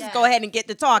people just go ahead and get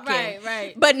to talking.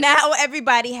 Right. But now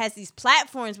everybody has these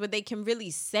platforms where they can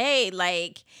really say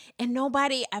like, and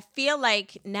nobody. I feel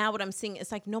like now what I'm seeing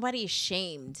is like nobody is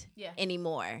shamed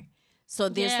anymore. So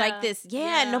there's like this,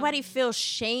 nobody feels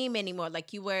shame anymore.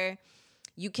 Like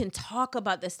you can talk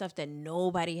about the stuff that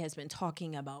nobody has been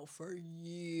talking about for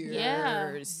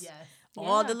years.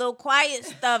 All the little quiet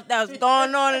stuff that was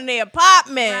going on in the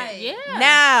apartment.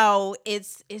 Now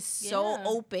it's so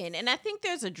open. And I think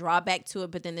there's a drawback to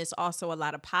it, but then there's also a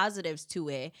lot of positives to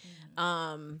it.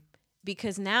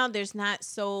 Because now there's not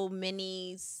so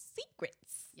many secrets.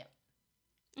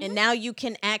 And now you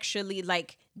can actually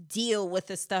like deal with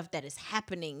the stuff that is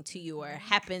happening to you or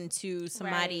happened to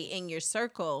somebody in your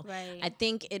circle. I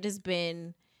think it has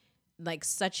been like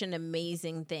such an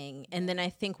amazing thing. And then I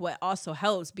think what also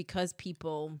helps, because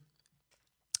people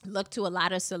look to a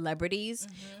lot of celebrities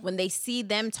when they see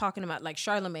them talking about like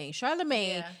Charlemagne.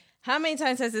 How many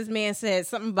times has this man said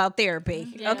something about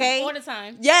therapy? Okay? All the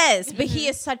time. Yes, but he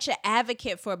is such an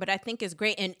advocate for it. But I think it's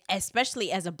great. And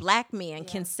especially as a black man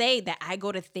can say that I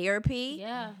go to therapy.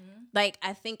 Like,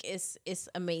 I think it's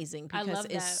amazing because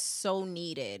it's so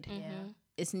needed.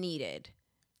 It's needed.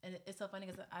 And it's so funny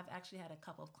because I've actually had a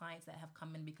couple of clients that have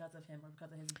come in because of him or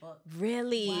because of his book.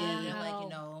 Really? And they're like,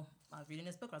 I was reading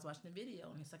this book, I was watching the video,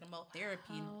 and he's talking about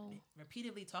therapy and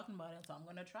repeatedly talking about it, so I'm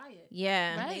going to try it.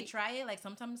 And they try it, like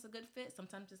sometimes it's a good fit,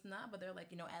 sometimes it's not, but they're like,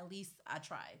 at least I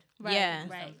tried. So.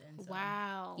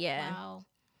 Wow.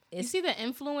 You see the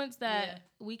influence that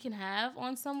we can have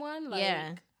on someone?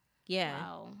 Like,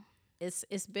 wow.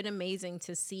 It's been amazing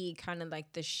to see kind of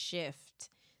like the shift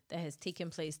that has taken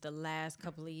place the last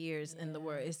couple of years in the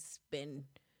world. It's been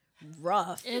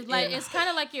rough. It's like it's kind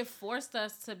of like it forced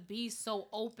us to be so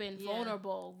open,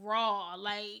 vulnerable, raw.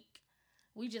 Like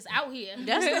we just out here.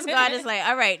 That's because God is like,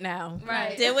 all right now,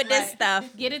 deal with this stuff.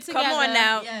 Get it together. Come on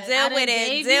now, deal with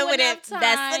it. Deal with it.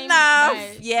 That's enough.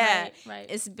 Right.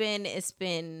 It's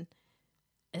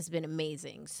been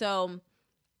amazing. So,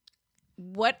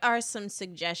 what are some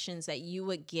suggestions that you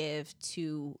would give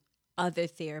to other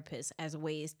therapists as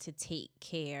ways to take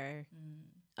care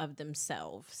of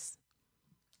themselves?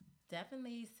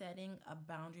 Definitely setting a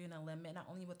boundary and a limit, not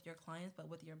only with your clients, but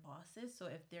with your bosses. So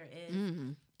if there is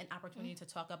an opportunity to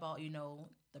talk about,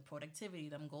 the productivity,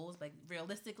 them goals, like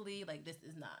realistically, like this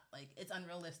is not, like it's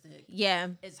unrealistic.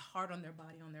 It's hard on their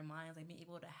body, on their minds, like being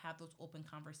able to have those open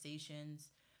conversations.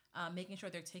 Making sure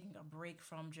they're taking a break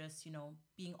from just,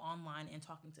 being online and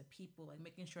talking to people, like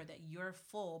making sure that you're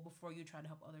full before you try to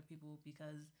help other people,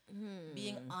 because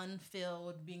being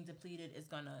unfilled, being depleted it's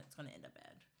gonna end up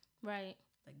bad. Right.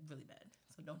 Like really bad.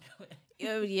 So don't do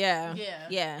it.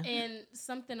 Yeah. And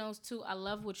something else too, I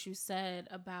love what you said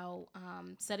about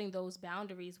setting those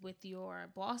boundaries with your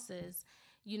bosses.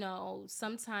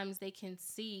 Sometimes they can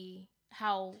see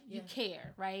how you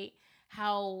care, right?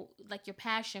 how like your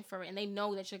passion for it, and they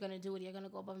know that you're gonna do it, you're gonna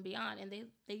go above and beyond, and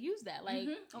they use that. Like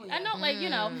I know, like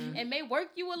it may work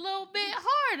you a little bit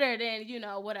harder than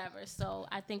whatever. So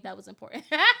I think that was important.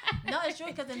 No, it's true,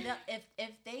 because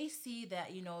if they see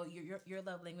that your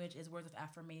love language is words of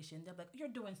affirmation, they're like, you're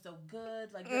doing so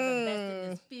good, like you're the best in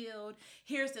this field.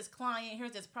 Here's this client,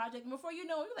 here's this project. And before you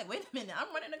know, you're like, wait a minute,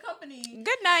 I'm running a company.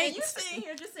 Good night. And you're sitting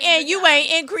here just saying, and you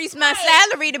ain't increased my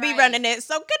salary to be running it.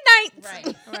 So good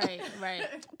night. Right.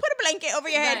 Put a blanket over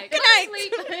your head. Good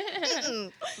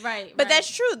night. Right. But that's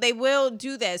true. They will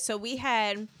do that. So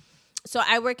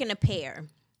I work in a pair.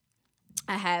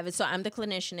 So I'm the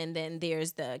clinician, and then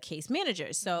there's the case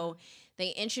manager. So they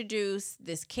introduced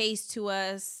this case to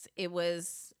us.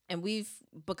 And we've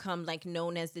become like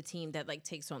known as the team that like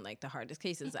takes on like the hardest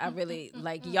cases. I really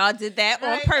like y'all did that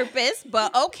on purpose,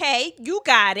 but okay, you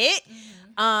got it.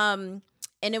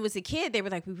 And it was a kid. They were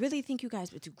like, we really think you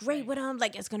guys would do great with him.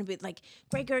 Like, it's going to be like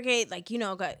great, like,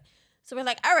 So we're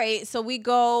like, all right. So we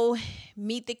go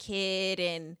meet the kid,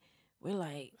 and we're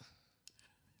like,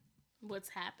 what's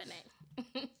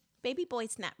happening? Baby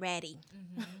boy's not ready.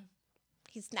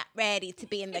 He's not ready to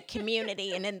be in the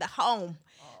community and in the home.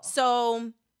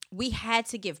 So we had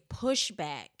to give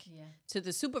pushback to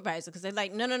the supervisor, because they're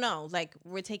like, no, like,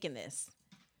 we're taking this.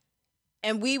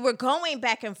 And we were going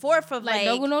back and forth of like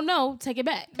no, take it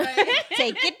back.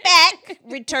 Take it back,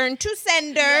 return to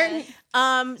sender. Yes.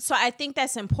 So I think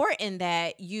that's important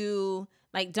that you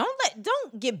like don't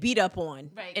get beat up on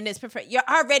in this your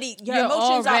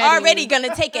emotions are already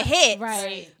gonna take a hit,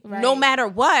 right. No matter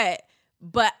what.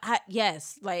 But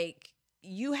yes, like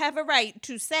you have a right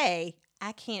to say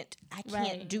I can't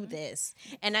do this.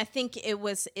 And I think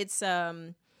it's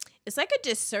like a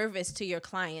disservice to your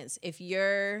clients if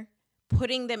you're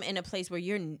putting them in a place where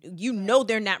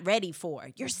they're not ready for.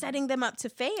 You're setting them up to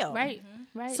fail. Right.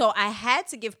 So I had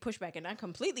to give pushback, and I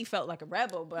completely felt like a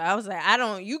rebel, but I was like,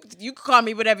 you can call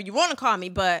me whatever you want to call me,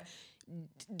 but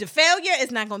the failure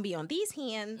is not going to be on these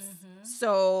hands.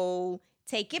 So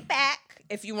take it back.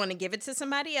 If you want to give it to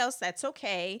somebody else, that's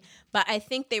okay. But I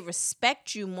think they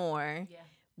respect you more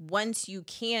once you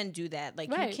can do that. Like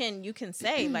you can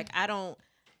say like, I don't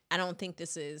think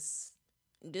this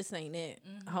ain't it,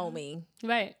 homie.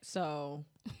 Right. So,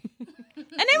 and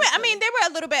they were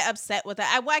a little bit upset with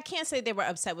that. I can't say they were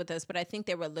upset with us, but I think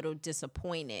they were a little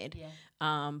disappointed.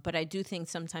 Yeah. But I do think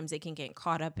sometimes they can get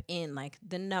caught up in like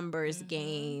the numbers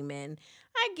game, and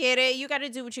I get it. You got to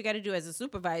do what you got to do as a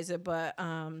supervisor, but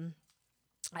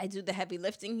I do the heavy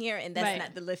lifting here, and that's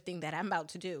not the lifting that I'm about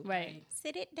to do. Right.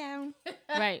 Sit it down.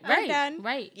 Right. I'm done.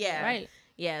 Right. Yeah. Right.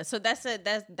 Yeah, so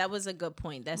that was a good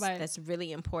point. That's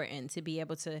really important to be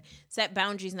able to set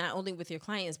boundaries not only with your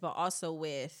clients but also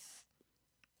with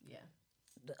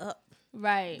the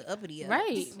uppity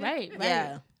ups. Right.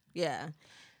 Yeah.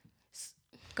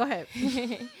 Go ahead.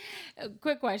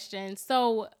 Quick question.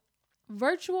 So,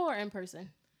 virtual or in person?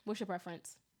 What's your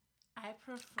preference? I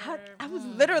prefer. I was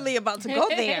literally about to go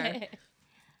there.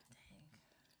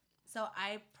 So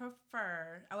I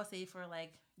prefer, I would say, for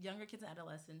like younger kids and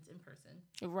adolescents in person.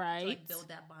 Right. To like build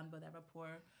that bond, build that rapport.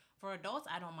 For adults,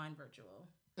 I don't mind virtual.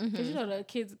 Because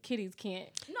the kiddies can't.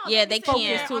 No, they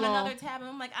can't. On another tab, and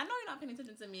I'm like, I know you're not paying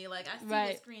attention to me. Like I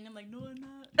see the screen, I'm like, no, I'm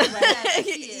not.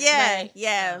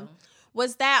 Yeah. So.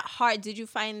 Was that hard? Did you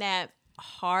find that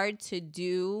hard to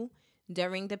do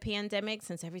during the pandemic,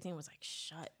 since everything was like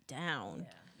shut down?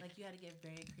 Yeah, like you had to get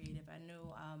very creative. I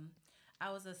knew. I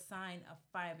was assigned a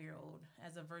 5-year-old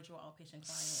as a virtual outpatient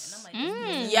client. And I'm like,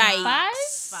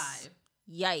 yikes. 5?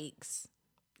 Yikes.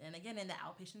 And again, in the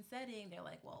outpatient setting, they're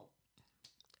like, well,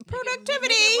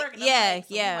 productivity. Like,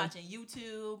 we watching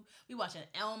YouTube. We watching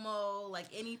Elmo, like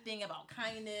anything about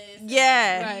kindness.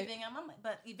 Yeah. Right. I'm like,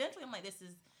 but eventually I'm like,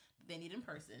 they need in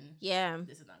person. Yeah.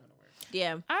 This is not going to work.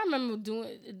 Yeah. I remember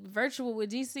doing virtual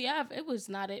with DCF. It was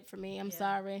not it for me. I'm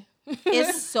sorry.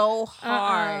 It's so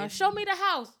hard. Show me the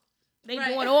house. They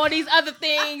doing all these other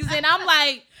things, and I'm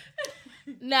like,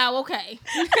 now okay.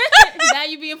 Now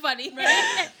you being funny.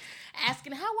 Right.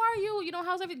 Asking, how are you?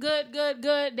 How's everything?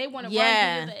 Good. They want to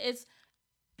run through it's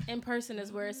in person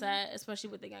is where it's at, especially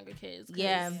with the younger kids.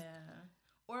 Yeah.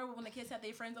 Or when the kids have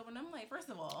their friends over, and I'm like, first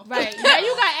of all, right? Now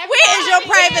you got everybody. Where is your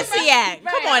privacy at?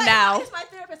 Come on now. It's my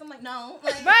therapist. I'm like, no.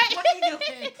 Like, what are you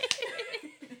doing?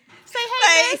 Say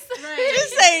hey,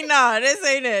 Just say no. This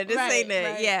ain't it. This ain't it.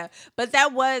 Right. Yeah, but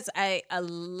that was a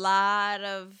lot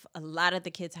of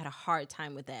the kids had a hard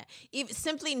time with that. Even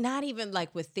simply not even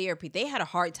like with therapy, they had a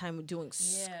hard time with doing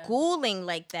schooling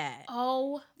like that.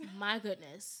 Oh my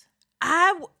goodness!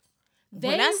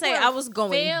 When I say I was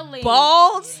going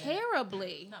bald,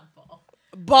 terribly, not bald,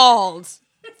 bald.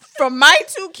 from my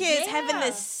 2 kids having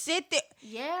to sit there.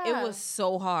 Yeah. It was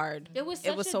so hard. It was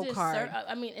so hard.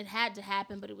 I mean, it had to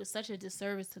happen, but it was such a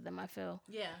disservice to them, I feel.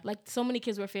 Yeah. Like, so many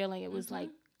kids were failing. It was like,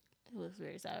 it was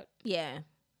very sad. Yeah.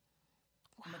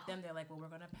 Wow. But then they're like, well, we're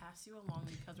going to pass you along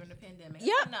because we're in a pandemic.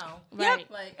 Yep. No. Right.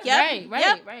 Like,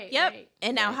 Right.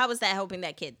 And now, how was that helping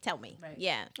that kid? Tell me. Right.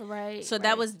 Yeah. Right. So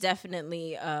that was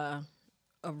definitely a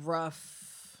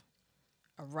rough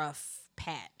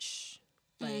patch.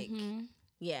 Like,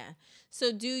 yeah.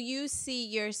 So do you see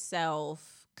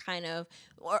yourself kind of,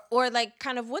 or like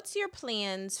kind of, what's your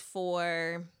plans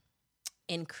for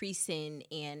increasing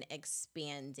and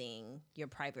expanding your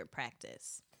private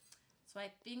practice? So I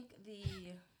think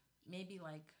maybe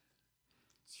like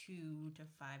 2 to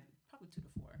 5, probably 2 to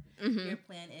 4. Your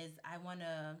plan is I want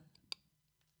to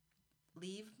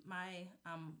leave my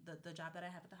the job that I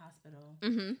have at the hospital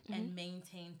and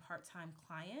maintain part-time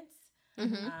clients.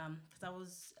 Because I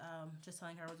was just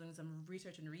telling her I was doing some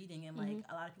research and reading, and like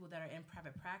a lot of people that are in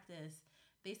private practice,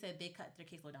 they said they cut their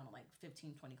caseload down to like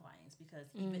 15, 20 clients because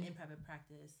even in private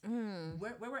practice,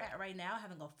 where we're at right now,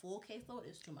 having a full caseload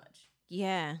is too much.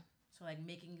 Yeah. So like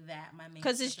making that my main,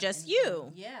 because it's source of just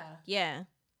income. you. Yeah.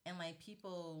 And like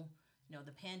people, you know,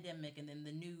 the pandemic and then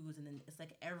the news, and then it's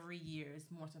like every year is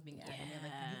more stuff being added. And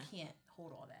like you can't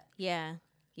hold all that. Yeah.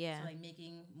 So like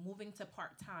moving to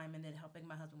part-time and then helping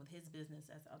my husband with his business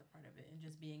as the other part of it, and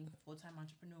just being full-time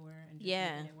entrepreneur and just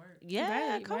making it work.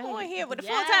 Yeah, Right, come right. on here with a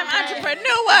Yes. full-time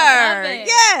entrepreneur. Love it.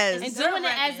 Yes. And doing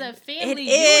it as a family It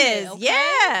is. unit, okay?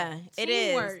 Yeah, it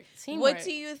is. Teamwork. What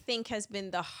do you think has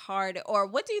been the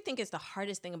what do you think is the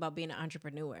hardest thing about being an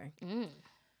entrepreneur?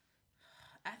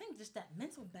 I think just that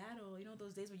mental battle, you know,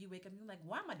 those days where you wake up and you're like,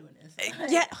 why am I doing this?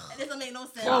 Yeah. It doesn't make no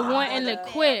sense. Or wanting to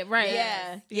quit, right?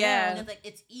 Yeah. And it's like,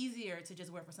 it's easier to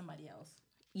just work for somebody else.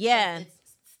 Yeah. It's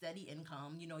steady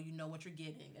income. You know what you're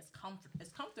getting. It's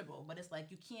comfortable, but it's like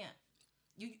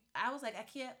I was like, I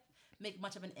can't make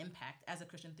much of an impact as a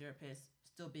Christian therapist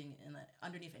still being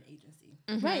underneath an agency.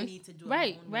 I need to do it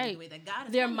my own way, the way that God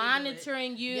is. They're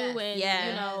monitoring you, and Yes.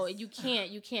 you know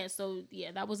you can't. So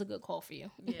yeah, that was a good call for you.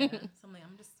 Yeah, so I'm like,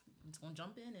 I'm just gonna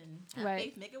jump in and have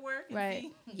faith, make it work. And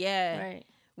see. Yeah. Right.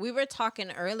 We were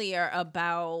talking earlier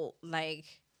about like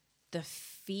the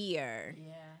fear.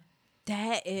 Yeah.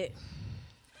 That it.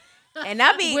 And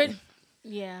I be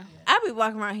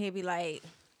walking around here be like,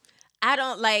 I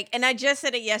don't like, and I just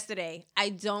said it yesterday, I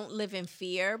don't live in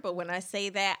fear, but when I say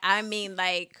that, I mean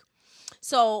like,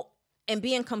 so, and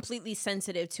being completely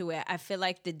sensitive to it, I feel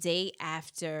like the day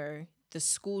after the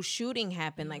school shooting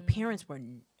happened, like parents were,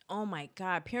 oh my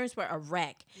God, parents were a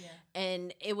wreck. Yeah.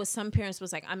 And it was, some parents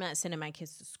was like, I'm not sending my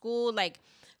kids to school. Like,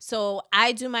 so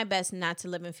I do my best not to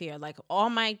live in fear. Like,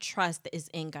 all my trust is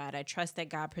in God. I trust that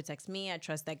God protects me. I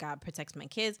trust that God protects my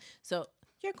kids. So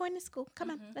you're going to school.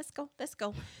 Come on, let's go.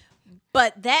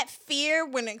 But that fear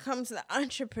when it comes to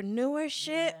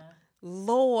entrepreneurship,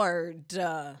 Lord,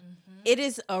 it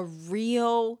is a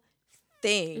real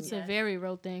thing. It's a very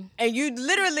real thing. And you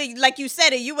literally, like you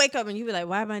said it, you wake up and you be like,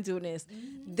 why am I doing this?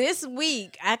 This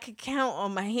week, I could count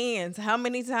on my hands how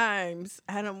many times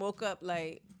I done woke up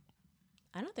like,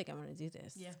 I don't think I want to do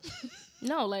this. Yeah.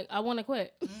 No, like, I want to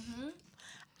quit.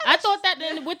 I thought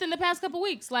that within the past couple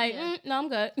weeks. Like, no, I'm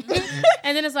good.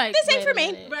 And then it's like, this ain't for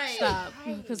me. Right. Stop.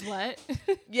 Because what?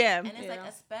 Yeah. And it's like,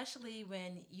 especially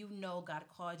when you know God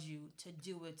called you to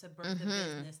do it, to birth the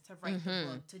business, to write the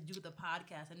book, to do the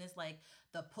podcast. And it's like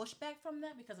the pushback from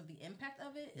that because of the impact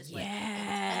of it is like,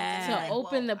 to like,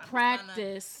 open the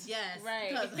practice.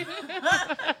 Right.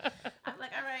 I'm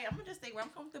like, all right, I'm going to just stay where I'm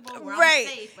comfortable, where I'm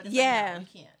safe. But it's like, no, you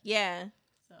can't. Yeah.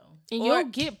 So. And you'll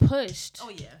get pushed. Oh,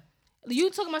 yeah.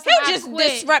 You talking about something? You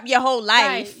just disrupt your whole life.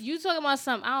 Right. You talking about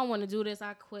something? I don't want to do this.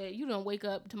 I quit. You don't wake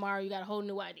up tomorrow. You got a whole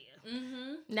new idea.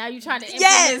 Now you trying to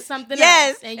implement something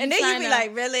else, and then you be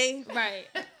like, really? Right.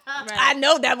 I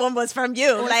know that one was from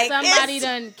you. Or like somebody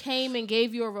done came and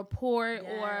gave you a report,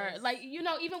 or like, you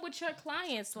know, even with your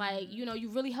clients, like, you know, you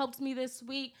really helped me this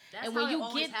week. That's and when you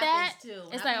get that,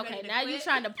 it's like, okay, now you're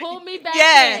trying to pull me back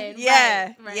in.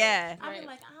 Yeah. I'll be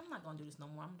like, I'm not gonna do this no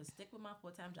more. I'm gonna stick with my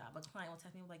full-time job. A client will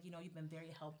text me like, you know, you've been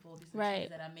very helpful. These are changes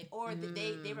that I made, or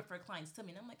they refer clients to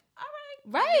me, and I'm like, all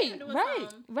right,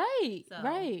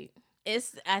 right.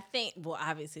 It's, I think, well,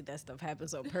 obviously that stuff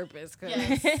happens on purpose because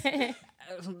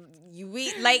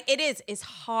it's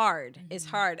hard. It's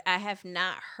hard. I have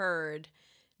not heard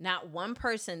not one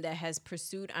person that has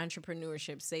pursued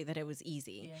entrepreneurship say that it was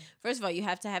easy. First of all, you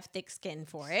have to have thick skin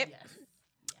for it.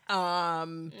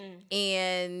 And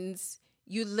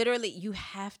you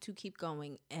have to keep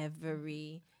going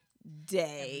every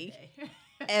day.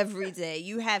 Every day.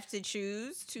 You have to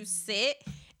choose to sit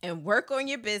and work on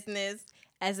your business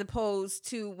as opposed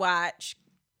to watch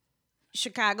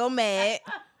Chicago Med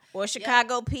or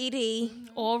Chicago PD.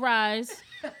 All Rise.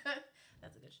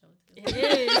 That's a good show too. It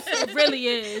is. It really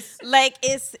is. Like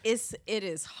it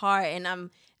is hard, and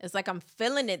it's like I'm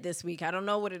feeling it this week. I don't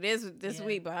know what it is this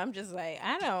week, but I'm just like,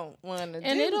 I don't want to do this.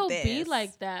 And it'll be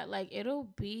like that. Like it'll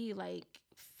be like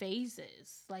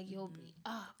phases. Like you'll be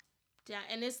up, down,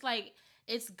 and it's like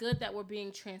it's good that we're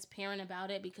being transparent about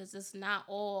it because it's not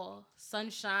all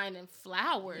sunshine and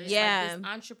flowers. Yeah,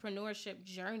 like this entrepreneurship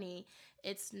journey,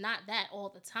 it's not that all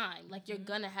the time. Like you're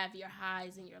gonna have your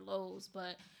highs and your lows,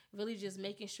 but really just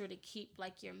making sure to keep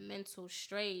like your mental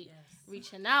straight,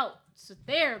 reaching out to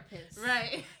therapists,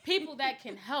 right? People that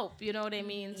can help, you know what I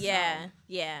mean? Yeah,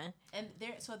 yeah. And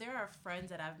there are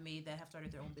friends that I've made that have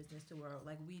started their own business too, where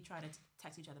like we try to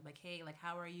text each other like, hey, like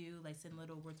how are you? Like send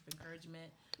little words of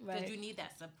encouragement because you need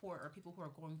that support or people who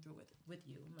are going through it with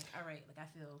you. I'm like, all right, like I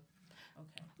feel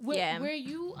okay. Where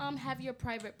you have your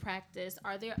private practice,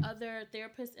 are there other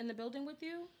therapists in the building with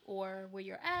you, or where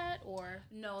you're at, or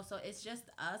no? So it's just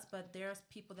us, but there's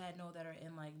people that I know that are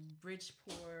in like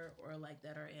Bridgeport or like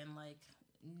that are in like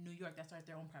New York that start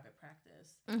their own private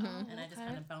practice, and I just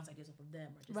kind of bounce ideas off of them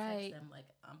or just text them like,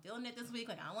 I'm feeling it this week,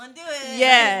 like I want to do it.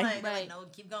 Yeah, like, no,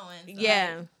 keep going. So,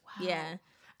 yeah, wow. yeah.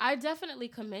 I definitely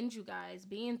commend you guys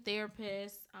being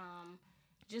therapists,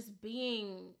 just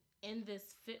being in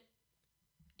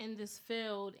this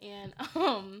field, and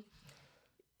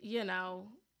you know,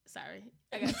 sorry,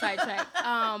 I got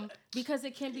sidetracked. Because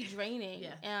it can be draining.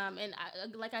 Yeah. And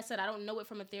like I said, I don't know it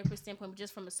from a therapist standpoint, but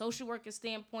just from a social worker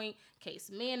standpoint, case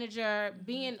manager,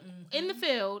 being in the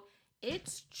field,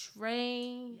 it's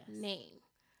draining. Yes.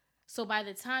 So by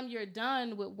the time you're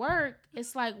done with work,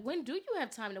 it's like, when do you have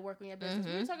time to work on your business?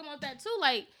 We were talking about that too.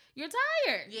 Like, you're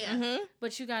tired. Yeah.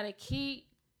 But you got to keep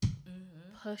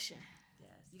pushing. Yes.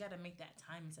 You got to make that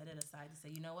time and set it aside to say,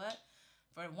 you know what?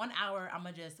 For 1 hour, I'm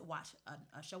going to just watch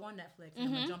a show on Netflix and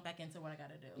I'm going to jump back into what I got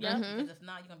to do. Yeah. Because if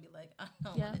not, you're going to be like, I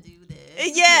don't want to do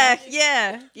this.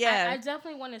 Yeah. I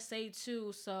definitely want to say,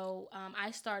 too, so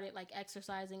I started, like,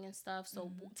 exercising and stuff.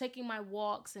 So taking my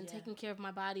walks and taking care of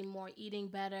my body more, eating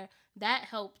better, that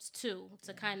helps, too,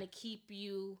 to kind of keep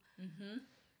you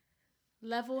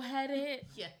level-headed.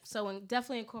 Yeah. So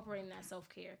definitely incorporating that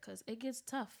self-care because it gets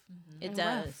tough. It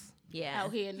does. Yeah.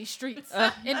 Out here in these streets,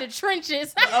 in the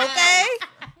trenches. Okay.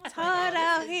 It's hard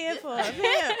out here for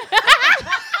him.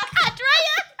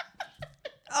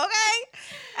 Okay.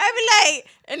 I be like,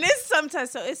 and this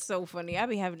sometimes, so it's so funny. I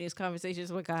be having these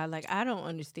conversations with God, like, I don't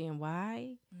understand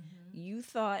why you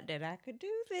thought that I could do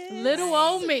this. Little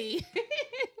old me.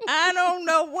 I don't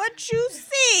know what you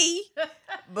see,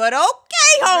 but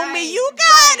okay, homie, you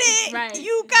got it. Right.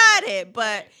 You got it.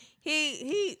 But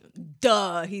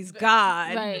he's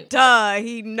God. Right. Duh,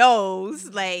 he knows.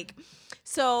 Like,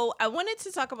 so I wanted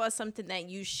to talk about something that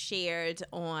you shared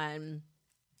on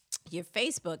your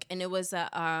Facebook, and it was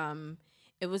an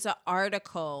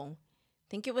article. I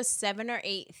think it was 7 or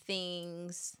 8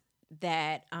 things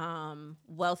that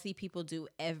wealthy people do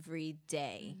every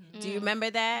day. Do you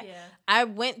remember that? Yeah. I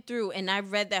went through and I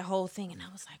read that whole thing and I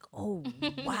was like, oh,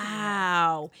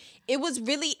 wow. It was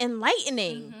really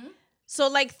enlightening. So,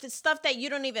 like, the stuff that you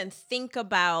don't even think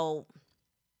about,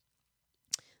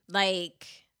 like,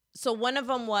 so one of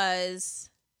them was,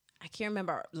 I can't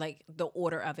remember, like, the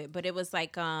order of it, but it was,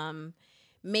 like,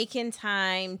 making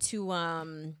time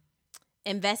to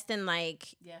invest in, like,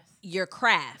 your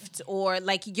craft or,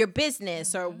 like, your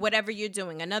business or whatever you're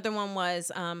doing. Another one was,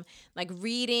 like,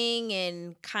 reading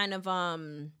and kind of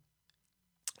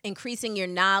increasing your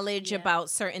knowledge about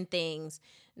certain things.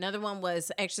 Another one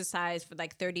was exercise for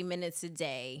like 30 minutes a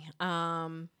day.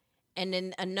 And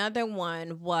then another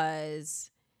one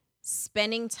was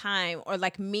spending time or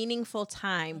like meaningful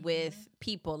time with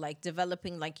people, like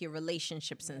developing like your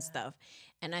relationships and stuff.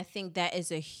 And I think that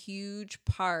is a huge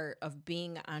part of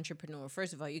being an entrepreneur.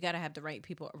 First of all, you got to have the right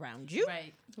people around you.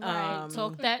 Right.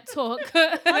 Talk that talk.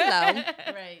 Hello.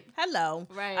 Right. Hello.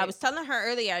 Right. I was telling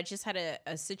her earlier, I just had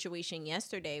a situation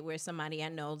yesterday where somebody I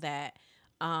know that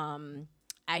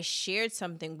I shared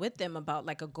something with them about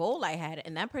like a goal I had,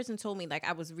 and that person told me like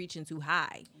I was reaching too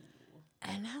high.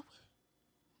 And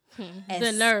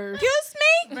the nerve. Excuse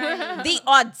me? Right. The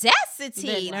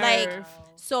audacity. The like, nerve.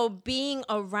 so being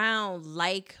around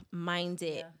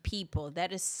like-minded people,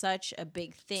 that is such a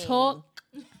big thing. Talk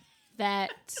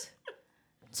that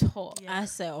talk. I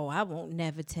said, oh, I won't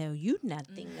never tell you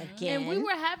nothing again. And we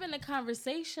were having a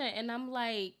conversation, and I'm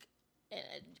like,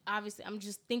 obviously, I'm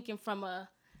just thinking from a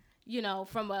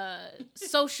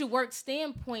social work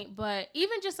standpoint, but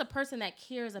even just a person that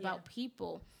cares about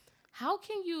people, how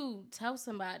can you tell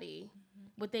somebody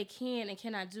what they can and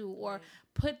cannot do, or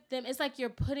put them? It's like you're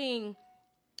putting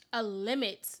a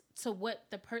limit to what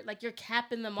like you're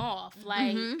capping them off.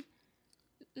 Like,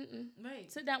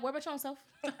 Right. sit down. Worry about your own self.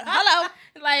 Hello.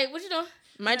 Like, what you doing?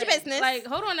 Mind your business. Like,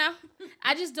 hold on now.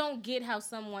 I just don't get how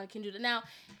someone can do that. Now,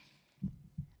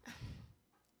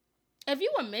 if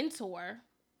you a mentor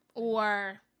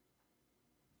or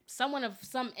someone of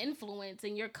some influence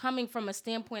and you're coming from a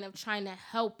standpoint of trying to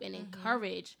help and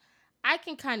encourage, I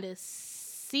can kind of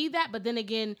see that. But then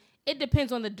again, it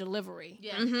depends on the delivery.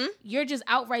 Yeah. You're just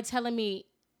outright telling me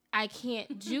I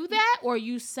can't do that, or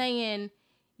you saying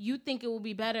you think it would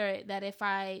be better that if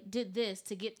I did this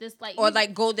to get this, like, or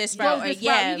like go this route. you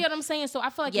get what I'm saying? So I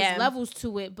feel like Yeah. there's levels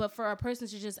to it, but for a person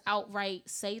to just outright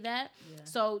say that,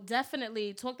 so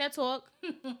definitely talk that talk.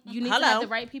 You need to have the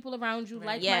right people around you,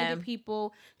 like-minded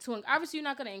people. Obviously, you're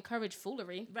not going to encourage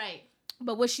foolery, Right.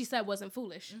 but what she said wasn't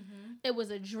foolish. It was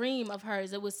a dream of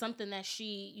hers. It was something that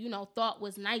she, thought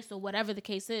was nice, or whatever the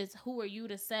case is. Who are you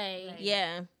to say? Right.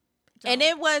 Yeah. Don't. And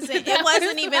it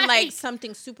wasn't even like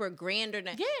something super grand or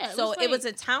nothing. Yeah. So it was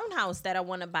a townhouse that I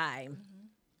want to buy.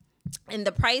 And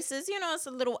the prices, it's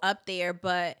a little up there,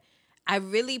 but I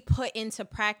really put into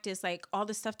practice like all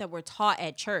the stuff that we're taught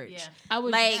at church. Yeah. I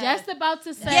was like, just about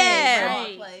to say. Yeah.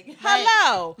 Right. Like,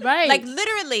 Hello. Right. Like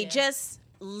literally just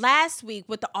last week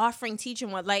with the offering teaching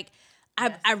one, like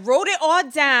I wrote it all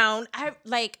down.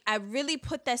 I really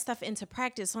put that stuff into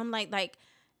practice. So I'm like,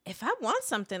 if I want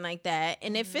something like that,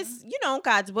 and if it's,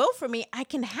 God's will for me, I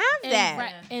can have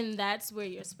that. And that's where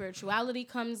your spirituality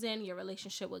comes in, your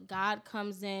relationship with God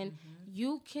comes in.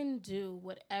 You can do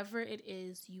whatever it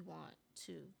is you want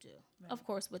to do. Right. Of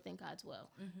course, within God's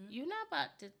will. You're not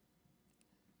about to...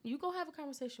 You go have a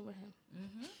conversation with him.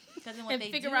 And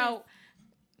figure out...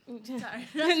 Sorry.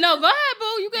 No, go ahead,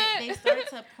 boo. You good. They start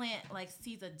to plant like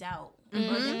seeds of doubt, or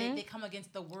then they come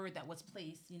against the word that was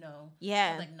placed.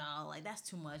 Yeah. Like, no, like that's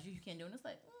too much. You can't do it. It's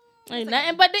like ain't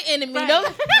nothing but the enemy, though.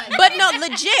 But no,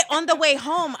 legit. On the way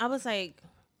home, I was like,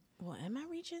 "Well, am I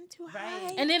reaching too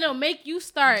high?" And then it'll make you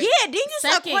start. Yeah. Then you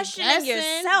start questioning guessing.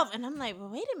 yourself, and I'm like, "Well,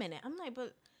 wait a minute." I'm like,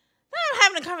 "But." I'm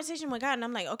having a conversation with God, and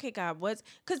I'm like, okay, God, what's...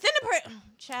 Because then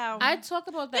child... I talk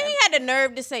about that. Then he had the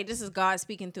nerve to say, this is God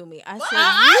speaking through me. I said,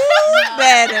 you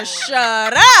better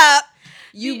shut up.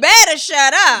 You better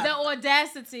shut up. The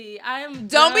audacity.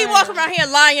 Don't be walking around here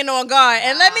lying on God,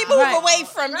 and let me move away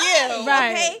from you.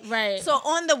 Right, okay? right. So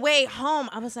on the way home,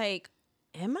 I was like,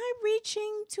 am I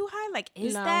reaching too high? Like,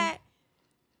 is that...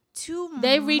 too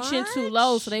they much? reaching too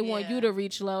low, so they want you to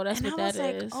reach low. That's and what I was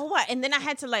that like, is. oh, what? And then I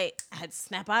had to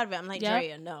snap out of it. I'm like,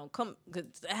 Drea, no, come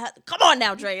on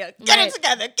now, Drea, get it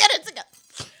together.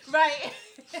 right.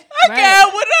 I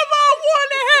got whatever I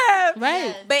want to have.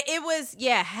 Right. But it was,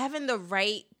 having the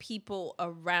right people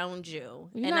around you.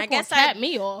 You're and not I guess cat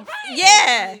me off.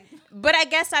 Yeah. But I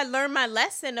guess I learned my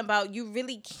lesson about you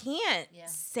really can't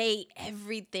say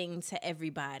everything to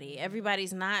everybody. Everybody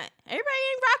ain't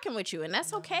rocking with you, and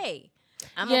that's okay.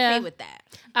 I'm okay with that.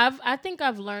 I think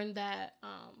I've learned that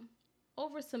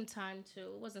over some time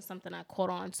too. It wasn't something I caught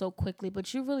on so quickly,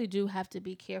 but you really do have to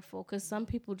be careful because some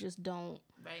people just don't.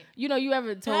 Right. You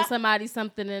ever told somebody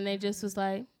something and they just was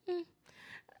like,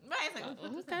 Right. It's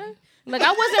like, okay. Like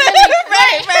I wasn't really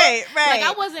right. Like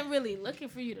I wasn't really looking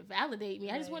for you to validate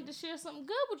me. I just wanted to share something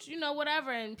good with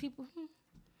whatever, and people.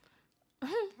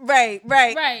 Right.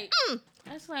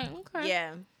 That's like okay.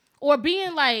 Yeah. Or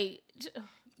being like,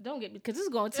 don't get me, because this is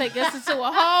gonna take us into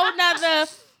a whole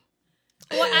nother.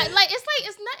 Well,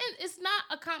 it's not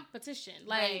a competition.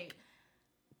 Like,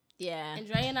 yeah. And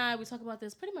Dre and I, we talk about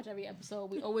this pretty much every episode.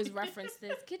 We always reference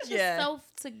this. Get yourself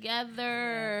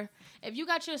together. Yeah. If you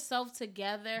got yourself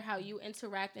together, how you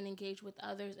interact and engage with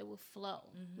others, it will flow.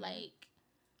 Like,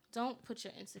 don't put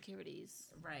your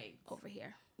insecurities over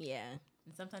here. Yeah.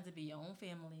 And sometimes it be your own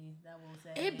family that will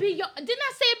say. Didn't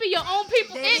I say it be your own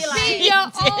people? Be your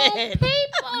own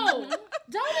people.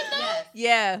 Don't it though?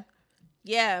 Yeah.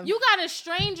 Yeah. You got a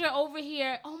stranger over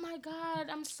here. Oh my God,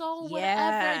 I'm so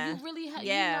whatever. You really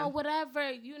whatever,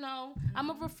 I'm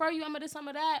going to refer you, I'm going to do some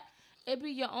of that. It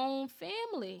be your own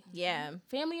family. Yeah.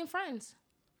 Family and friends.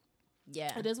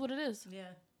 Yeah. It is what it is. Yeah.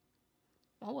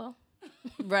 Oh well.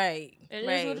 Right. It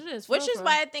is what it is. Which is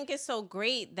why I think it's so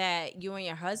great that you and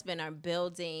your husband are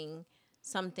building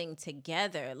something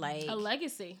together, like a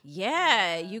legacy.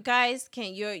 Yeah. You guys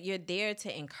you're there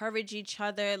to encourage each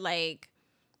other. Like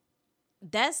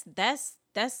that's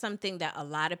something that a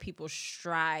lot of people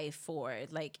strive for.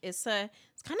 Like it's kind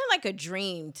of like a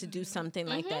dream to do something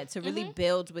like that, to really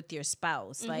build with your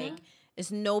spouse. Like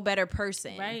it's no better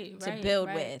person to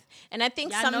build with. And I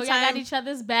think y'all sometimes know y'all got each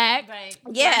other's back. Right.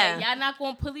 Yeah. Y'all not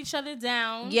going to pull each other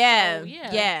down. Yeah. So,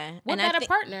 yeah. What better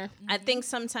partner? I think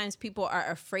sometimes people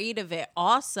are afraid of it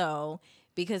also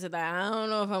because of that. I don't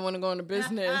know if I want to go into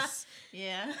business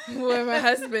Yeah. with my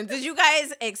husband. Did you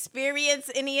guys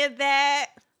experience any of that?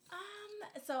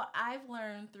 So I've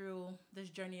learned through this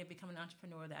journey of becoming an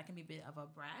entrepreneur that I can be a bit of a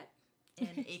brat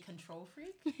and a control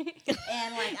freak.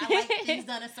 And like I like things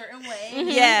done a certain way.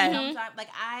 Yeah. Sometimes like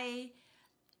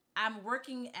I'm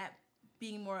working at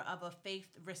being more of a faith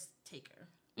risk taker.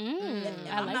 If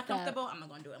I'm not comfortable, I'm not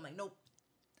gonna do it. I'm like, nope,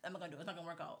 I'm not gonna do it. It's not gonna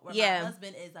work out. Where my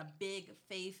husband is a big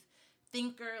faith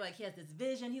thinker, like he has this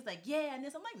vision. He's like, yeah, and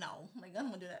this. I'm like, no, I'm like, I'm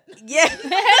gonna do that. Yeah.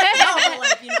 No, but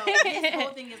like, you know, his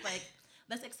whole thing is like,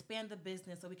 let's expand the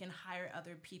business so we can hire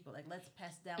other people. Like, let's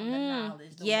pass down the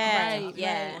knowledge. And I'm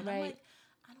like,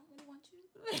 I don't really want you.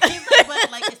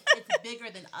 But like, it's bigger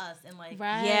than us, and like, taking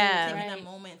that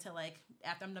moment to like,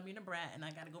 after I'm done being a brat and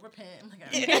I gotta go repent. I'm like,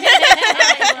 I'm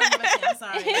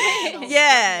sorry.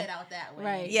 Get out that way.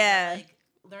 Right. Yeah. Like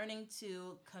learning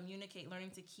to communicate,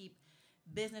 learning to keep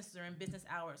business during business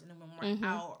hours, and then when we're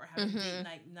out or having date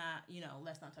night, not, you know,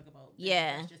 let's not talk about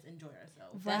business, let's just enjoy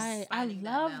ourselves. Right. I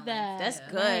love that. That's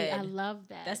good. Right. I love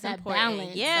that. That's that important.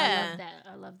 balance. Yeah.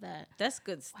 I love that. That's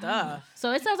good stuff. Wow.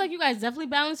 So it sounds like you guys definitely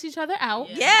balance each other out.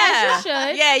 Yeah. As you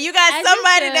should. Yeah, you got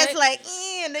somebody that's like,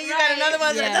 and then you got another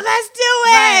one that's like, let's do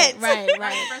it. Right. The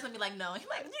person will be like, no. He's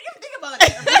like, you think about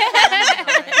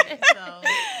it. So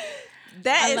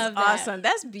that is awesome.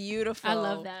 That's beautiful. I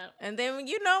love that. And then,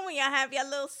 you know, when y'all have your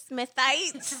little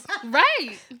Smithites,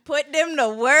 right, put them to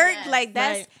work. Like,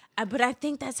 that's, but I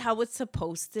think that's how it's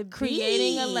supposed to be.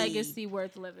 Creating a legacy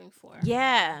worth living for.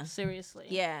 Yeah. Seriously.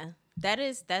 Yeah.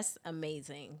 That's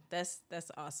amazing. That's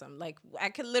awesome. Like, I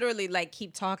could literally like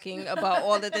keep talking about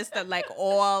all of this stuff like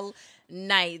all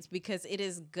night because it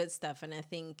is good stuff. And I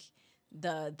think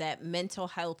that mental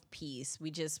health piece,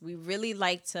 we really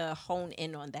like to hone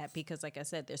in on that because like I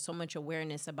said, there's so much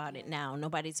awareness about it now.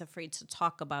 Nobody's afraid to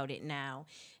talk about it now.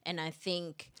 And I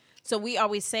think, so we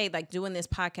always say like doing this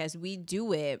podcast, we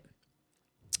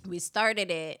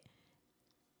started it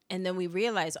and then we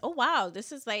realized, oh wow,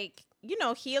 this is like, you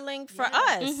know, healing for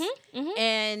us.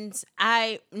 And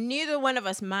neither one of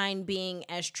us mind being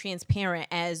as transparent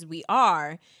as we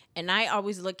are. And I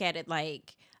always look at it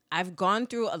like, I've gone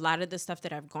through a lot of the stuff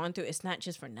that I've gone through. It's not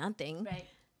just for nothing. Right.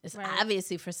 It's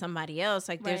obviously for somebody else.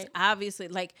 Like there's obviously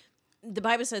like the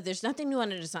Bible says there's nothing new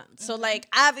under the sun. So like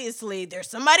obviously there's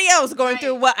somebody else going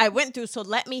through what I went through. So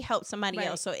let me help somebody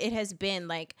else. So it has been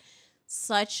like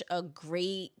such a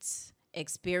great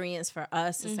experience for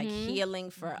us. It's like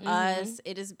healing for us.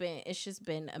 It's just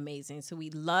been amazing. So we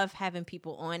love having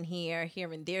people on here,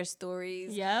 hearing their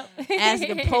stories. Yep.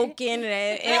 Asking, poking,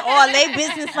 and all their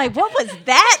business. Like, what was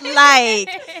that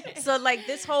like? So like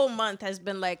this whole month has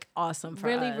been like awesome for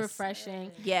us. Really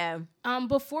refreshing. Yeah.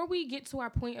 Before we get to our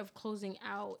point of closing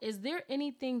out, is there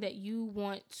anything that you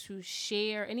want to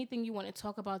share? Anything you want to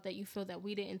talk about that you feel that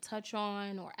we didn't touch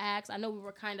on or ask? I know we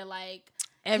were kind of like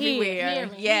everywhere.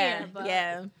 Here,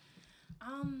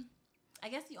 I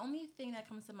guess the only thing that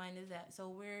comes to mind is that so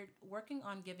we're working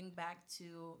on giving back to,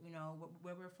 you know,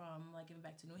 where we're from, like giving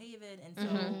back to New Haven, and so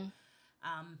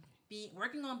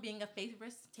working on being a faith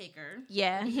risk taker.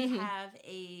 Yeah. We have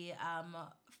a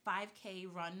 5K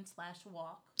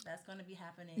run/walk that's going to be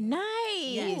happening. Nice.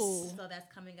 Yes. So that's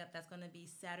coming up. That's going to be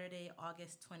Saturday,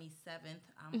 August 27th,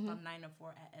 from 9 to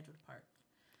 4 at Edgewood Park.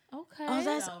 Okay. Oh,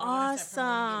 that's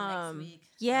awesome. Next week.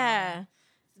 Yeah.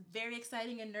 It's very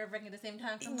exciting and nerve-wracking at the same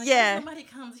time. So I'm like, somebody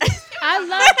comes. I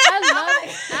love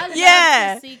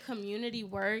to see community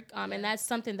work. And that's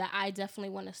something that I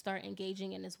definitely want to start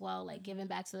engaging in as well, like giving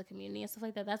back to the community and stuff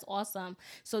like that. That's awesome.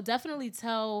 So definitely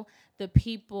tell the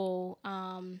people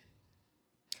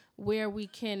where we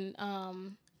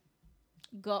can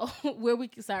go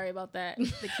sorry about that,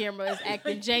 the camera is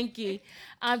acting janky.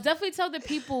 Definitely tell the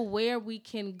people where we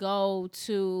can go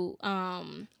to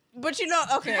but you know,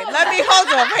 okay, let me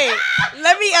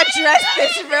address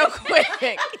this real quick. Wait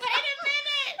a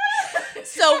minute.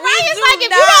 So if you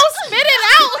don't spit it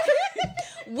out.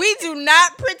 We do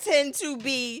not pretend to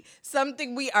be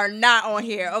something we are not on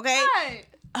here, okay? Right.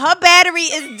 Her battery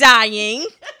is dying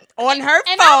on her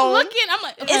and phone. I'm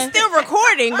like, it's still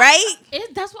recording, right?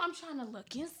 That's what I'm trying to look.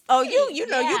 Oh, you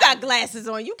know, you got glasses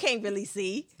on. You can't really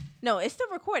see. No, it's still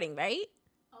recording, right?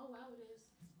 Oh, wow, it is.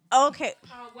 Okay.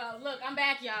 Oh, well, look, I'm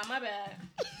back, y'all. My bad.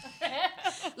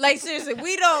 Like, seriously,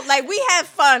 we don't, like, we have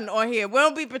fun on here. We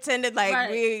don't be pretending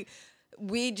like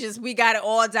we got it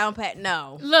all down pat.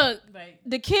 No. Look,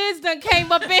 the kids done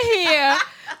came up in here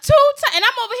 2 times, and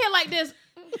I'm over here like this.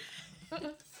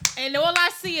 And all I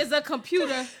see is a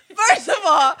computer. First of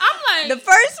all, I'm like, the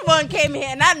first one came here,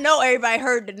 and I know everybody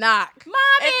heard the knock.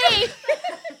 Mommy!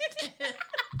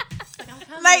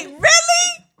 Like,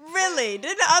 really?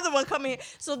 Then the other one come in.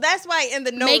 So that's why in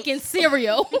the notes. Making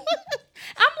cereal. I'm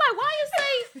like, why you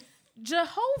say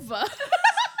Jehovah?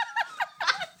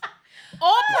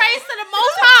 All praise to the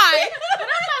Most High. But I'm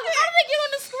like, how did they get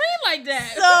on the screen like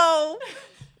that? So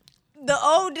the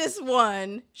oldest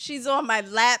one, she's on my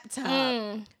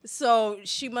laptop. So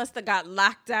she must have got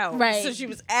locked out. Right. So she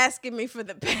was asking me for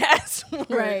the password.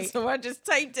 Right. So I just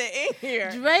typed it in here.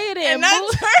 Dre it in, and I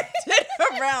turned it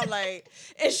around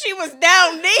and she was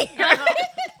down there.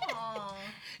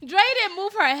 Dre didn't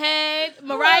move her head.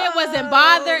 Mariah wasn't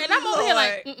bothered. And I'm over here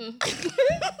like,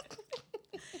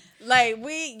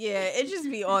 it just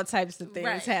be all types of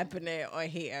things happening on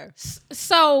here.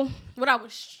 So what I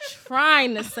was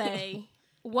trying to say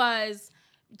was,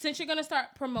 since you're going to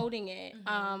start promoting it,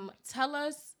 tell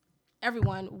us,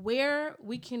 everyone, where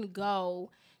we can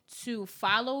go to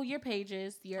follow your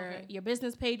pages, your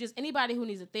business pages, anybody who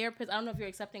needs a therapist. I don't know if you're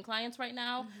accepting clients right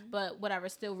now, but whatever,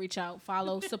 still reach out,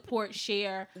 follow, support,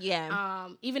 share. Yeah.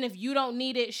 Even if you don't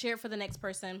need it, share it for the next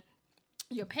person.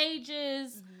 Your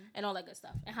pages and all that good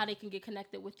stuff, and how they can get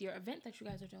connected with your event that you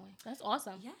guys are doing. That's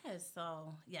awesome. Yes,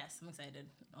 I'm excited.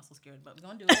 Also scared, but we're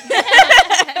gonna do it.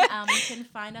 You can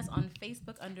find us on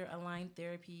Facebook under Align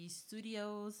Therapy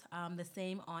Studios. The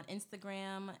same on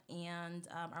Instagram, and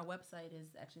our website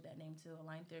is actually that name too,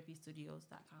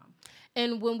 aligntherapystudios.com.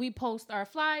 And when we post our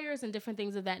flyers and different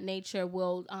things of that nature,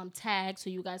 we'll tag so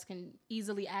you guys can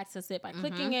easily access it by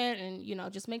clicking it, and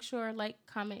just make sure, like,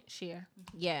 comment, share.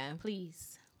 Yeah.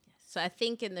 Please. So I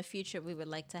think in the future we would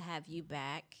like to have you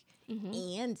back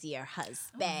and your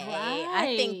husband. Right.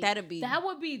 I think that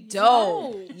would be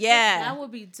dope. Yeah. That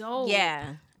would be dope.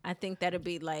 Yeah. I think that'd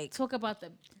be like talk about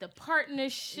the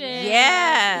partnership.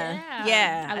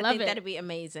 Yeah. I love think it. that'd be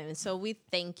amazing. So we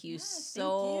thank you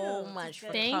so much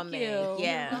for coming. You.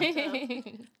 Yeah.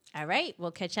 All right.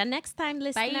 We'll catch y'all next time,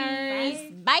 listeners.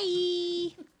 Bye.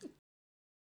 Bye.